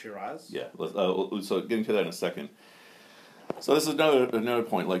of Shiraz. Yeah. So getting to that in a second. So this is another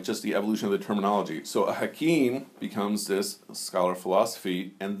point, like just the evolution of the terminology. So a hakim becomes this scholar of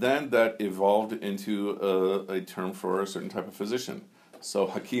philosophy, and then that evolved into a term for a certain type of physician. So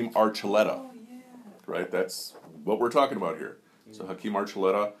Hakim Archuleta, Oh, yeah. right? That's what we're talking about here. So Hakim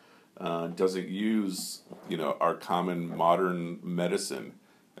Archuleta doesn't use, our common modern medicine.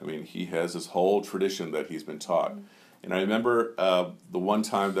 I mean, he has this whole tradition that he's been taught. And I remember the one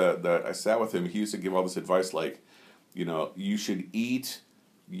time that I sat with him, he used to give all this advice like, you should eat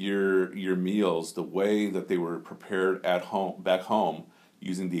your meals the way that they were prepared back home,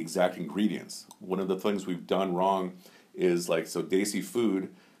 using the exact ingredients. One of the things we've done wrong is desi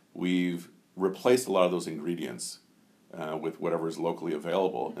food, we've replaced a lot of those ingredients with whatever is locally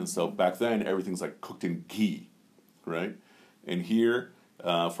available. And so back then, everything's like cooked in ghee, right? And here,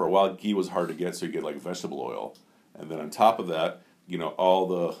 for a while, ghee was hard to get, so you get like vegetable oil. And then on top of that, all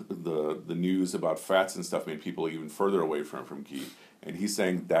the news about fats and stuff made people even further away from ghee. And he's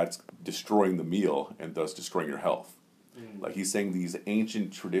saying that's destroying the meal and thus destroying your health. Like he's saying these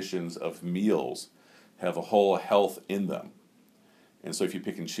ancient traditions of meals have a whole health in them. And so if you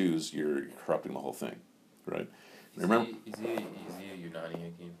pick and choose, you're corrupting the whole thing, right? Is he a Unani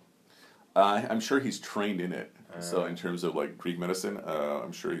Hakim? I'm sure he's trained in it. So in terms of like Greek medicine,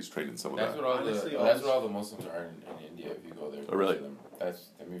 I'm sure he's trained in some of that. That's what all the Muslims are in India. If you go there, Oh, really? to them.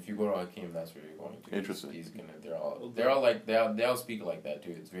 If you go to Hakim, that's where you're going to. Interesting. They all speak like that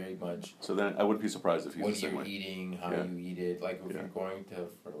too. It's very much. So then I wouldn't be surprised if he's the what same you're way. eating, how you eat it. Like if you're going to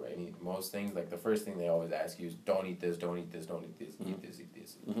for most things, like the first thing they always ask you is don't eat this, don't eat this, don't eat this, eat this, eat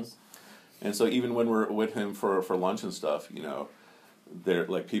this, eat this. And so even when we're with him for lunch and stuff, there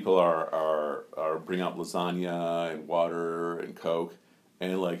like people are bringing out lasagna and water and Coke,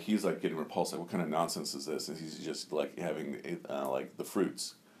 and like he's like getting repulsed. Like, what kind of nonsense is this? And he's just like having like the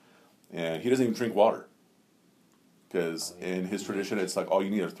fruits, and he doesn't even drink water. Because in his tradition, it's like all you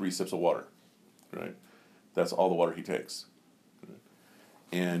need are 3 sips of water, right? That's all the water he takes.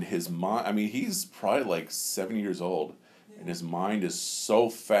 And his mind, I mean, he's probably like 70 years old, and his mind is so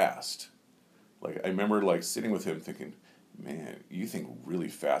fast. Like I remember like sitting with him thinking, man, you think really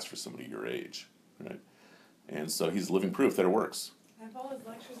fast for somebody your age, right? And so he's living proof that it works. I follow his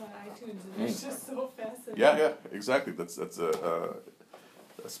lectures on iTunes, and it's just so fascinating. Yeah, exactly. That's the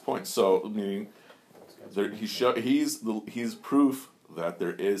point. So meaning, he's proof that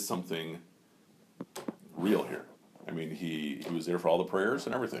there is something real here. I mean, he was there for all the prayers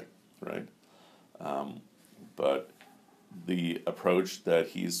and everything, right? But the approach that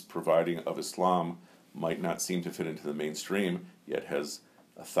he's providing of Islam might not seem to fit into the mainstream, yet has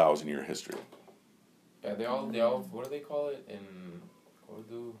a 1,000-year history. Yeah, they all. What do they call it in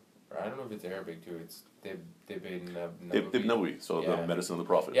Urdu? Or I don't know if it's Arabic too. It's Tib Nawawi, so the medicine of the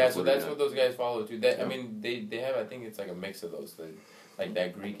Prophet. Yeah, that's what those guys follow too. I mean, they have. I think it's like a mix of those, like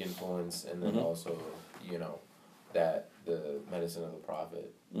that Greek influence, and then also that the medicine of the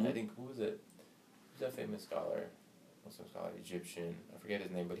Prophet. I think who was it? Who's that famous scholar? Muslim scholar, Egyptian. I forget his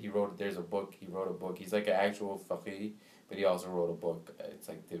name, but he wrote a book. He's like an actual faqih, but he also wrote a book. It's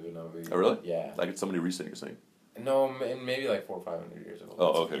like Tib Nawawi. Oh, really? Yeah. Like it's somebody recent, you're saying? No, maybe like 400 or 500 years ago.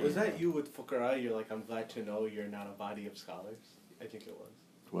 Oh, okay. Was that you with Fuqara? You're like, I'm glad to know you're not a body of scholars. I think it was.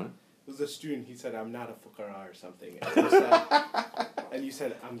 What? It was a student. He said, I'm not a Fuqara or something. And you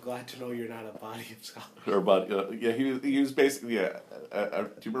said, I'm glad to know you're not a body of scholars. Or body? Yeah, he was basically. Yeah. Do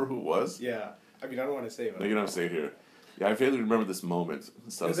you remember who it was? Yeah. I mean, I don't want to say it. No, you don't say it here. Yeah, I vaguely remember this moment.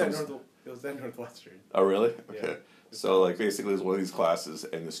 So it was at Northwestern. Oh, really? Okay. Yeah. So, like, basically, it was one of these classes,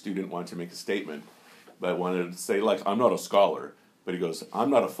 and the student wanted to make a statement, but wanted to say, like, I'm not a scholar. But he goes,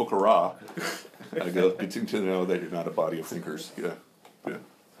 I'm not a fuqara. I go, good to know that you're not a body of thinkers. Yeah.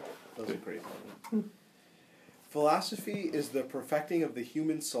 That was a great moment. Philosophy is the perfecting of the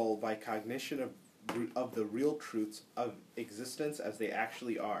human soul by cognition of the real truths of existence as they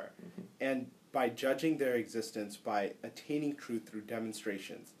actually are, and by judging their existence by attaining truth through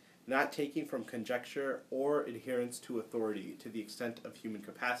demonstrations, not taking from conjecture or adherence to authority to the extent of human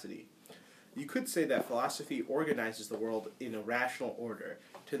capacity. You could say that philosophy organizes the world in a rational order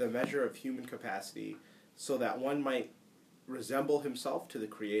to the measure of human capacity so that one might resemble himself to the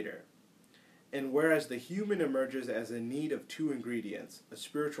Creator. And whereas the human emerges as in need of two ingredients, a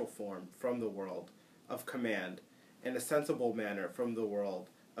spiritual form from the world of command and a sensible manner from the world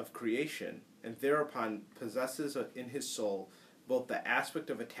of creation, and thereupon possesses in his soul both the aspect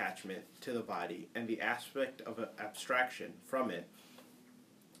of attachment to the body and the aspect of abstraction from it,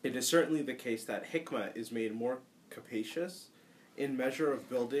 it is certainly the case that hikmah is made more capacious in measure of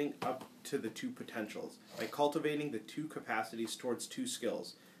building up to the two potentials, by cultivating the two capacities towards two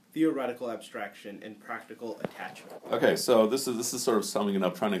skills, theoretical abstraction and practical attachment. Okay, so this is sort of summing it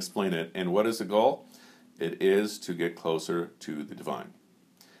up, trying to explain it. And what is the goal? It is to get closer to the divine.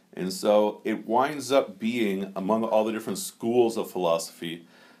 And so it winds up being, among all the different schools of philosophy,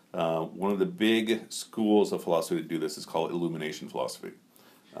 one of the big schools of philosophy to do this is called illumination philosophy.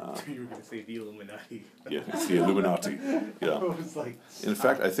 You were going to say the Illuminati. Yeah, it's the Illuminati. Yeah. I was like, In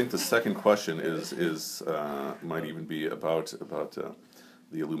fact, I think the second question is might even be about the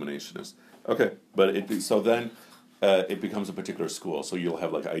Illuminationists. Okay, but it becomes a particular school. So you'll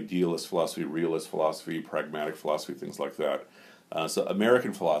have like idealist philosophy, realist philosophy, pragmatic philosophy, things like that. So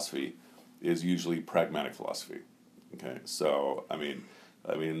American philosophy is usually pragmatic philosophy. Okay, so I mean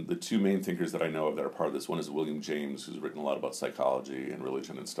the two main thinkers that I know of that are part of this, one is William James, who's written a lot about psychology and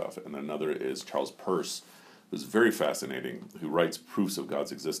religion and stuff, and then another is Charles Peirce, who's very fascinating, who writes proofs of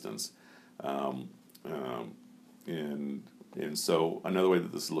God's existence. And so another way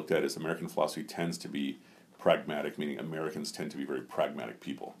that this is looked at is American philosophy tends to be pragmatic, meaning Americans tend to be very pragmatic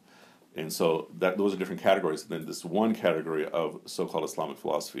people. And so those are different categories. And then this one category of so-called Islamic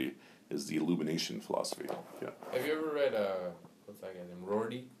philosophy is the illumination philosophy. Yeah. Have you ever read, what's that guy's name,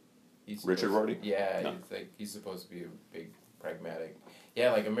 Rorty? Richard Rorty? Yeah, No. he's supposed to be a big pragmatic.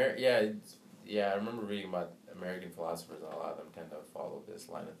 Yeah, like I remember reading about American philosophers, and a lot of them tend to follow this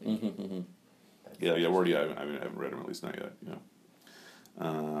line of thinking. Mm-hmm, mm-hmm. Yeah, Rorty, I haven't read him, at least not yet. Yeah.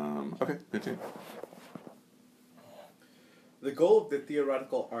 Okay, continue. the goal of the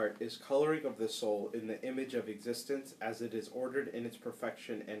theoretical art is coloring of the soul in the image of existence as it is ordered in its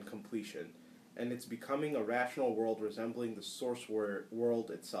perfection and completion, and its becoming a rational world resembling the source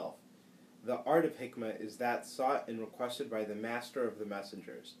world itself. The art of hikmah is that sought and requested by the master of the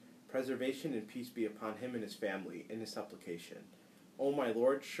messengers. Preservation and peace be upon him and his family, in his supplication. O my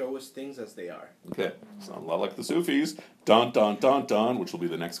Lord, show us things as they are. Okay, sound a lot like the Sufis. Dun, dun, dun, dun, which will be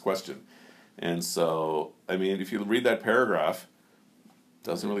the next question. And so, I mean, if you read that paragraph, it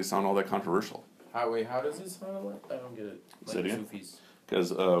doesn't really sound all that controversial. How does it sound like? I don't get it. Say it again? Sufis.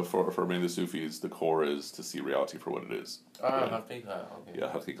 Because for many of the Sufis, the core is to see reality for what it is. Haqiqa, okay.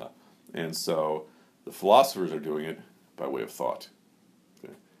 Yeah, haqiqa. And so the philosophers are doing it by way of thought.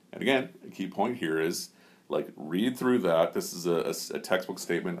 Okay? And again, a key point here is, like, read through that. This is a textbook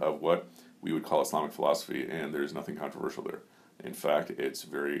statement of what we would call Islamic philosophy, and there's nothing controversial there. In fact, it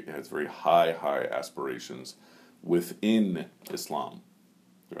has very high aspirations within Islam,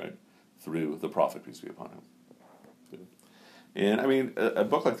 right? Through the Prophet, peace be upon him. Good. And I mean, a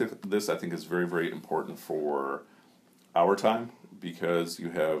book like this, I think, is very, very important for our time, because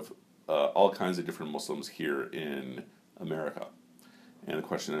you have all kinds of different Muslims here in America. And the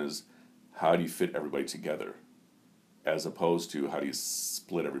question is, how do you fit everybody together? As opposed to, how do you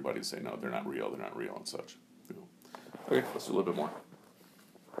split everybody and say, no, they're not real, and such. Okay, let's do a little bit more.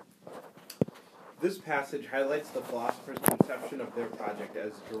 This passage highlights the philosopher's conception of their project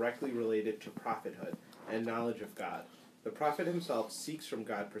as directly related to prophethood and knowledge of God. The prophet himself seeks from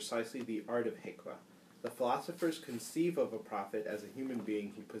God precisely the art of hikmah. The philosophers conceive of a prophet as a human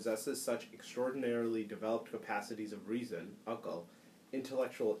being who possesses such extraordinarily developed capacities of reason, aql,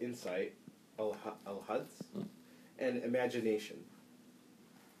 intellectual insight, al-hads, and imagination.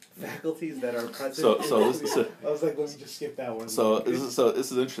 Faculties that are present. I was like, let me just skip that one. This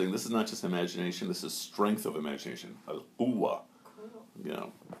is interesting. This is not just imagination. This is strength of imagination. Al-quwwa. Cool. You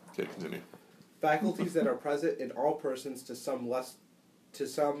know. Okay, continue. Faculties that are present in all persons to some less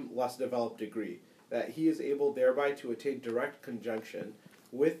developed degree, that he is able thereby to attain direct conjunction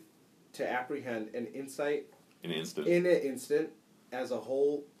with, to apprehend an insight In an instant as a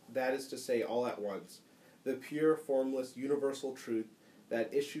whole, that is to say, all at once, the pure, formless, universal truth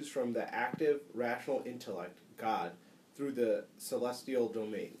that issues from the active, rational intellect, God, through the celestial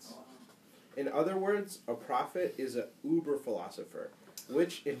domains. In other words, a prophet is a uber philosopher,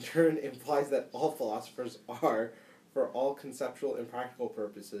 which in turn implies that all philosophers are, for all conceptual and practical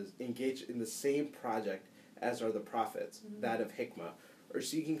purposes, engaged in the same project as are the prophets, that of hikmah, or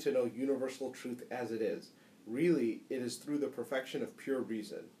seeking to know universal truth as it is. Really, it is through the perfection of pure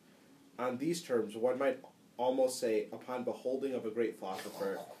reason. On these terms, one might almost say, upon beholding of a great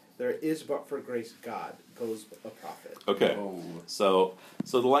philosopher, there is but for grace God, goes a prophet. Okay, Oh. so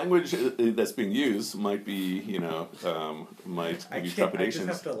the language that's being used might be, might I give you just trepidations.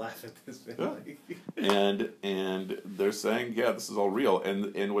 have to laugh at this. Yeah. And they're saying, yeah, this is all real.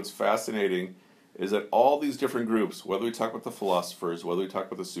 And what's fascinating is that all these different groups, whether we talk about the philosophers, whether we talk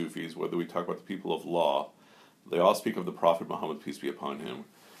about the Sufis, whether we talk about the people of law, they all speak of the Prophet Muhammad, peace be upon him,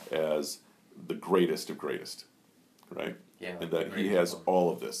 as the greatest of greatest, right? Yeah. And that he has all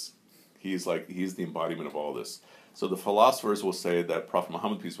of this. He's the embodiment of all this. So the philosophers will say that Prophet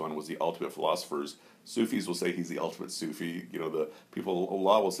Muhammad, peace be upon him, was the ultimate philosophers. Sufis will say he's the ultimate Sufi. The people of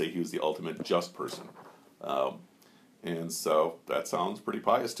Allah will say he was the ultimate just person. And so that sounds pretty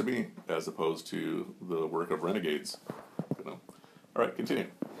pious to me, as opposed to the work of renegades. All right, continue.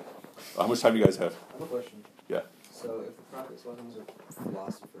 How much time do you guys have? I have a question. Yeah. So if the Prophet ﷺ was a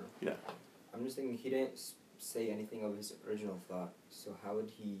philosopher, Yeah. I'm just thinking he didn't say anything of his original thought. So how would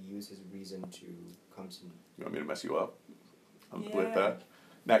he use his reason to come to? You want me to mess you up? With Yeah. that?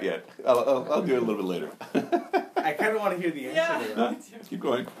 Not yet. I'll do it a little bit later. I kind of want to hear the answer to that. Huh? Keep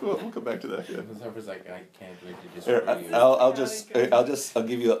going. We'll come back to that. Yeah. Whoever's like, I can't wait to just. Here, review. I'll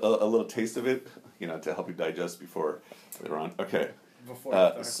give you a little taste of it, to help you digest before later on. Okay. Before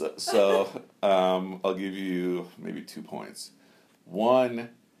I'll give you maybe 2 points. One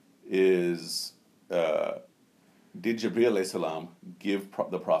is, did Jibreel alayhi salam give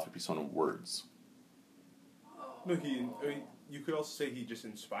the Prophet peace on him words? No, you could also say he just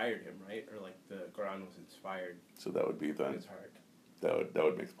inspired him, right? Or like the Quran was inspired So that would be in then. his heart. That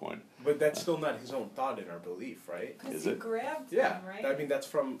would make the point. But that's still not his own thought in our belief, right? Because Is he it? grabbed Yeah, him, right? I mean that's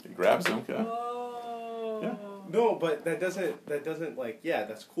from. He grabs him. Okay. Oh. Yeah. No, but that doesn't like, yeah,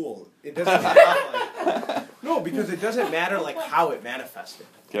 that's cool. It doesn't matter, no, because it doesn't matter like how it manifested,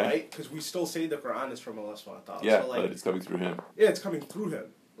 Okay. right? Because we still say the Quran is from Allah subhanahu wa ta'ala. Yeah, So like, but it's coming through him. yeah, it's coming through him,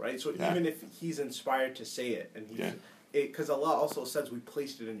 right? So Yeah. even if he's inspired to say it, and Yeah. because Allah also says we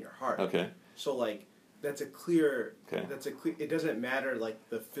placed it in your heart. Okay. So like that's a clear. Okay. That's a clear. It doesn't matter like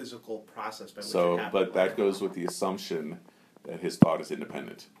the physical process by which it So, happened. but that goes with the assumption that his thought is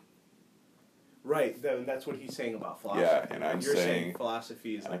independent. Right. Then that's what he's saying about philosophy. Yeah, and I'm You're saying saying-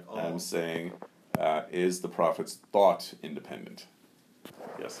 philosophy is like I'm saying, is the Prophet's thought independent?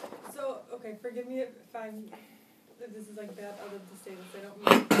 Yes. So, okay, forgive me if this is like bad out of the status. I don't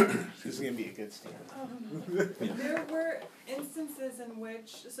mean. This is gonna be a good stand. There were instances in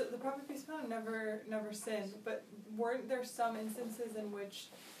which, so the Prophet peace be upon him never sinned, but weren't there some instances in which,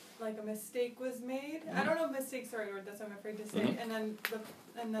 like, a mistake was made? I don't know if mistake's the right word. That's what I'm afraid to say. Mhm.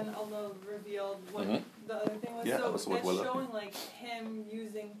 And then Allah revealed what Mhm. the other thing was. Yeah, so that's that's what- showing like him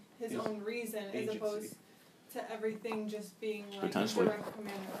using his His own reason as agency. opposed to everything just being like Potentially. direct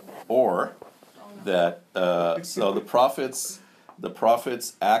commandment. Or Oh, no. that so the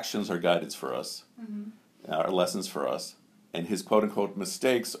prophet's actions are guidance for us, are lessons for us, and his quote unquote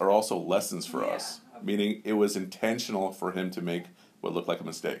mistakes are also lessons for us. Yeah. Meaning it was intentional for him to make what looked like a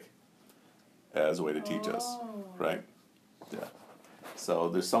mistake as a way to teach us, Oh. right? Yeah. So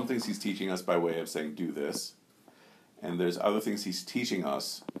there's some things he's teaching us by way of saying do this, and there's other things he's teaching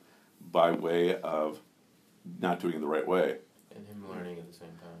us by way of not doing it the right way. And him learning at the same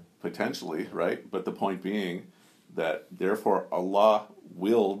time. Potentially, right? But the point being that therefore Allah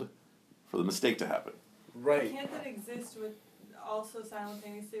willed for the mistake to happen. Right. Can't that exist with also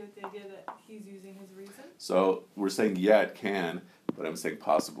simultaneously with the idea that he's using his reason? So we're saying yeah, it can, but I'm saying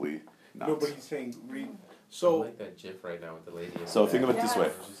possibly not. No, but he's saying I so. like that GIF right now with the lady. in So the think of back. it this way.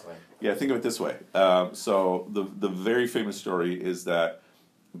 It's just like, Yeah, think of it this way. So the very famous story is that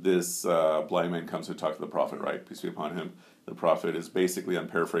this blind man comes to talk to the Prophet, right? Peace be upon him. The Prophet is basically, I'm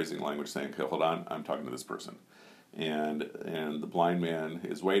paraphrasing language, saying, okay, hold on, I'm talking to this person. And the blind man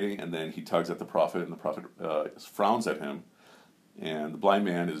is waiting, and then he tugs at the Prophet, and the Prophet frowns at him. And the blind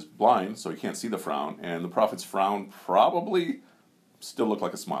man is blind, so he can't see the frown. And the Prophet's frown probably still looked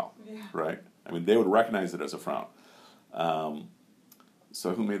like a smile, Yeah. right? I mean, they would recognize it as a frown.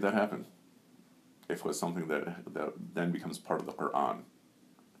 So who made that happen? If it was something that then becomes part of the Quran,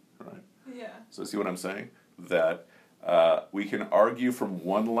 right? Yeah. So see what I'm saying? That we can argue from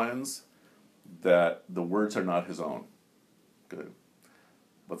one lens that the words are not his own. Good.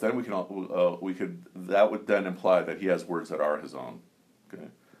 But then that would then imply that he has words that are his own. Okay.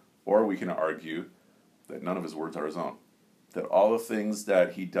 Or we can argue that none of his words are his own. That all the things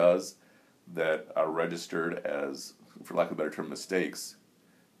that he does that are registered as, for lack of a better term, mistakes,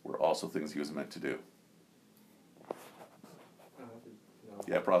 were also things he was meant to do.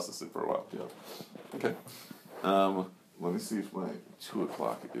 Yeah, process it for a while. Yeah. Okay. Let me see if my 2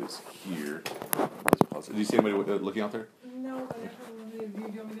 o'clock is here. Let's pause it. Do you see anybody looking out there? No, but if I'm really view,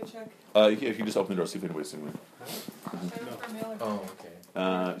 do you want me to check? Yeah, if you just open the door, see if anybody's sitting there. Should I look for mail or Oh,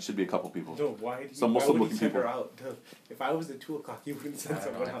 okay. It should be a couple people. No, why? Some Why would Muslim-looking you send her people. out? If I was at 2 o'clock, you wouldn't I send don't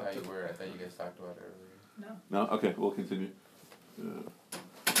know, someone I out. thought you guys talked about it earlier. no? No? Okay, we'll continue.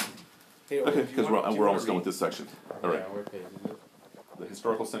 Hey, Okay, do you because want- do you we're wanna almost done read? with this section. All right. Yeah, where page is it? The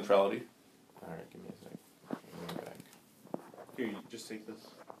historical centrality. Alright, give me a sec. Give me back. Here, you just take this.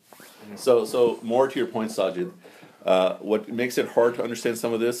 So more to your point, Sajid. What makes it hard to understand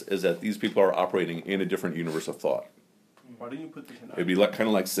some of this is that these people are operating in a different universe of thought. Why didn't you put this in? It'd be kind of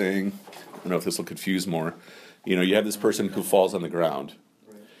like saying, I don't know if this will confuse more. You know, you have this person who falls on the ground,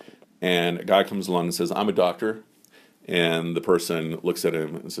 and a guy comes along and says, "I'm a doctor," and the person looks at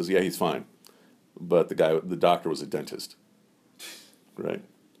him and says, "Yeah, he's fine," but the doctor was a dentist, right?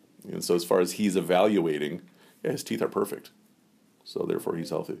 And so as far as he's evaluating, yeah, his teeth are perfect, so therefore he's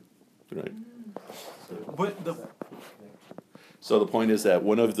healthy, right? But the So the point is that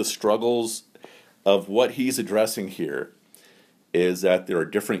one of the struggles of what he's addressing here is that there are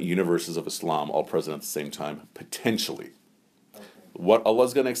different universes of Islam all present at the same time, potentially. What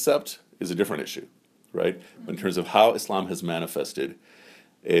Allah's going to accept is a different issue, right? But in terms of how Islam has manifested,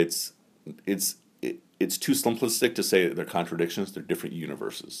 it's too simplistic to say that they're contradictions. They're different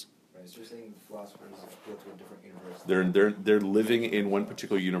universes. Right, so you're saying philosophers go to a different universe. They're living in one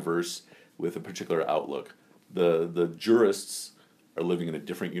particular universe with a particular outlook. The jurists are living in a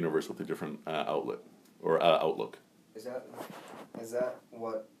different universe with a different outlook. Is that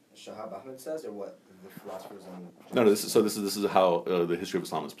what Shahab Ahmed says, or what the philosophers on? No, this is how the history of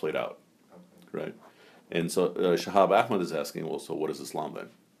Islam is played out, Okay. right? And so Shahab Ahmed is asking, well, so what is Islam then?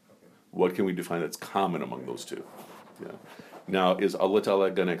 Okay. What can we define that's common among those two? Yeah. Now, is Allah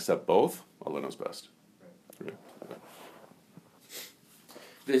Ta'ala going to accept both? Allah knows best. Right.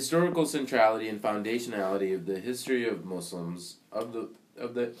 The historical centrality and foundationality of the history of Muslims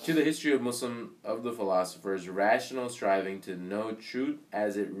to the history of the philosophers, rational striving to know truth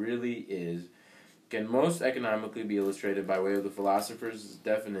as it really is, can most economically be illustrated by way of the philosopher's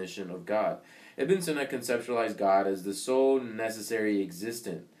definition of God. Ibn Sina conceptualized God as the sole necessary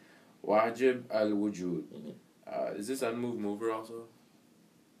existent, wajib al-wujud. Is this unmoved mover also?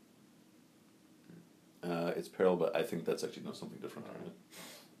 It's parallel, but I think that's actually something different. Right?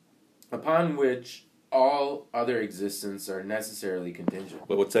 Upon which all other existence are necessarily contingent.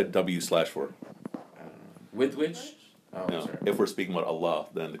 But what's that W/ for? I don't know. With which? Oh, No. sorry. If we're speaking about Allah,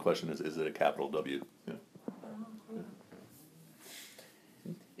 then the question is it a capital W? Yeah.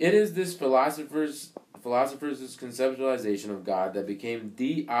 It is this philosopher's conceptualization of God that became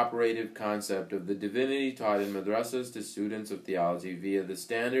the operative concept of the divinity taught in madrasas to students of theology via the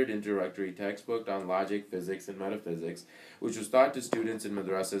standard introductory textbook on logic, physics, and metaphysics, which was taught to students in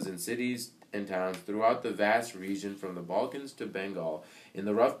madrasas in cities and towns throughout the vast region from the Balkans to Bengal in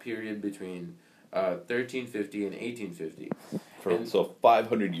the rough period between 1350 and 1850. So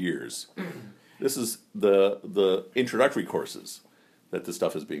 500 years. This is the introductory courses that this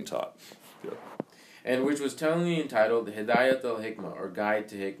stuff is being taught. Yeah. And which was tellingly entitled Hidayat al-Hikmah, or Guide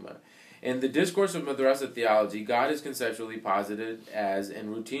to Hikmah. In the discourse of madrasa theology, God is conceptually posited as and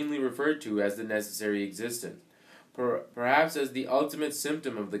routinely referred to as the necessary existent, perhaps as the ultimate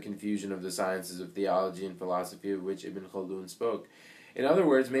symptom of the confusion of the sciences of theology and philosophy of which Ibn Khaldun spoke. In other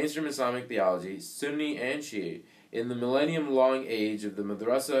words, mainstream Islamic theology, Sunni and Shia, in the millennium-long age of the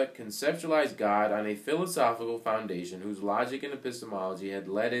madrasa, conceptualized God on a philosophical foundation whose logic and epistemology had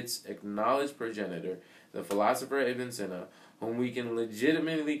led its acknowledged progenitor, the philosopher Ibn Sina, whom we can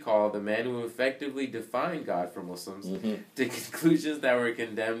legitimately call the man who effectively defined God for Muslims, to conclusions that were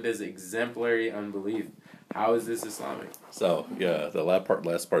condemned as exemplary unbelief. How is this Islamic? So, yeah, the last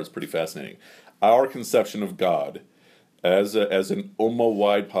part is pretty fascinating. Our conception of God as an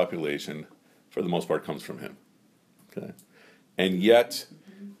ummah-wide population, for the most part, comes from him. Okay, and yet,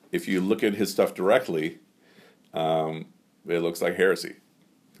 if you look at his stuff directly, it looks like heresy.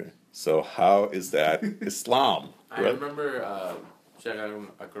 Okay, so how is that Islam? I remember Sheikh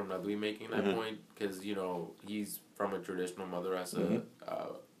Akram Nadwi making that point because he's from a traditional madrasa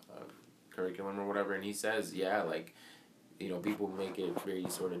curriculum or whatever, and he says, people make it very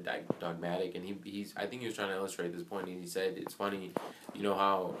sort of dogmatic, and he's I think he was trying to illustrate this point, and he said it's funny,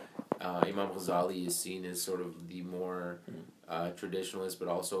 how Imam Ghazali is seen as sort of the more traditionalist, but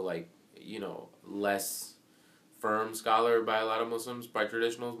also like, less firm scholar by a lot of Muslims, by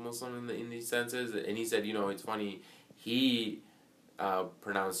traditional Muslim in these senses. And he said, it's funny, he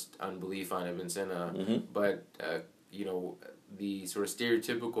pronounced unbelief on Ibn Sina, but the sort of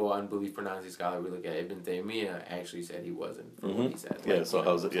stereotypical unbelief pronouncing scholar we look at, Ibn Taymiyyah, actually said he wasn't for what he said. Yeah, so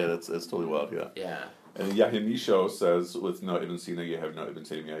how's it? Yeah, that's totally wild. Yeah. Yeah. And Yahya Misho says, with no Ibn Sina, you have no Ibn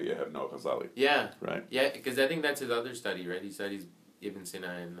Taymiyyah, you have no Ghazali. Yeah. Right. Yeah, because I think that's his other study, right? He studies Ibn Sina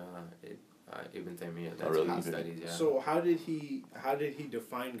and Ibn Taymiyyah. That's really? what he studies. Yeah. So how did he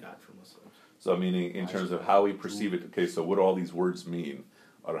define God for Muslims? So meaning in terms of how we perceive it. Okay, so what do all these words mean?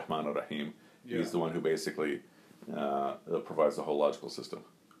 Ar-Rahman, Ar-Rahim. Yeah. He's the one who basically provides the whole logical system.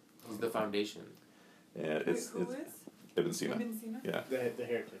 He's the foundation. And it's Who is? Ibn Sina. Ibn Sina? Yeah. The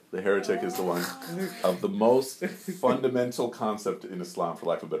heretic. The heretic is the one of the most fundamental concept in Islam, for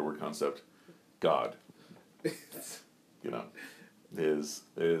lack of a better word, concept. God,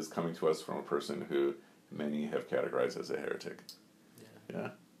 is coming to us from a person who many have categorized as a heretic.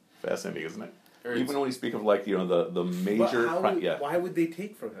 Yeah. Fascinating, isn't it? Even when we speak of like, the major... Why would they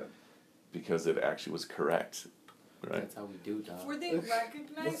take from him? Because it actually was correct. Right? That's how we do, dog. Were they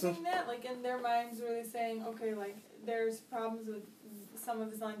recognizing that? Like, in their minds, were they saying, okay, like, there's problems with some of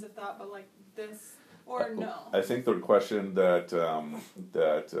his lines of thought, but, like, this, or no? I think the question that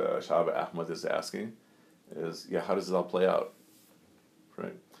Shahab Ahmed is asking is, how does it all play out?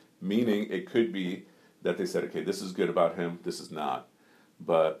 Right? Meaning, it could be that they said, okay, this is good about him, this is not.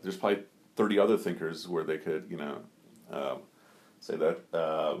 But there's probably 30 other thinkers where they could, say that.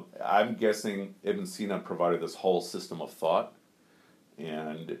 I'm guessing Ibn Sina provided this whole system of thought,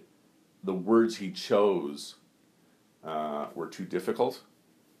 and the words he chose were too difficult,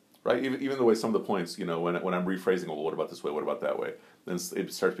 right? Even the way some of the points, when I'm rephrasing, well, what about this way, what about that way, then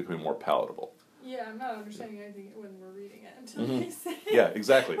it starts becoming more palatable. Yeah, I'm not understanding anything when we're reading it until they say it. Yeah,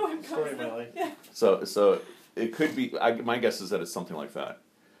 exactly. Story of my life. Yeah. So it could be, my guess is that it's something like that.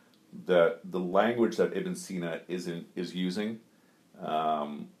 That the language that Ibn Sina is using,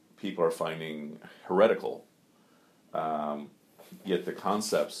 people are finding heretical. Yet the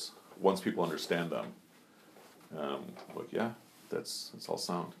concepts, once people understand them, it's all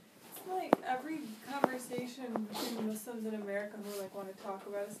sound. It's like every conversation between Muslims in America who want to talk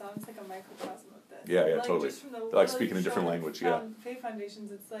about Islam, it's like a microcosm of this. Yeah, Like, totally. just from the They're like speaking a different short language, yeah. Faith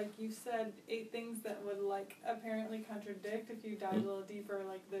foundations, it's like you said 8 things that would apparently contradict if you dive a little deeper,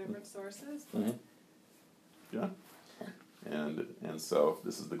 the different sources. But Yeah. And so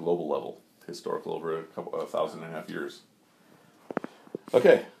this is the global level, historical over 1,500 years.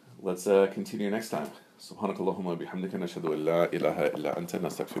 Okay, let's continue next time. سبحانك اللهم وبحمدك نشهد أن لا إله إلا أنت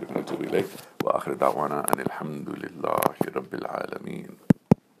نستغفرك ونتوب إليك وآخر دعوانا أن الحمد لله رب العالمين.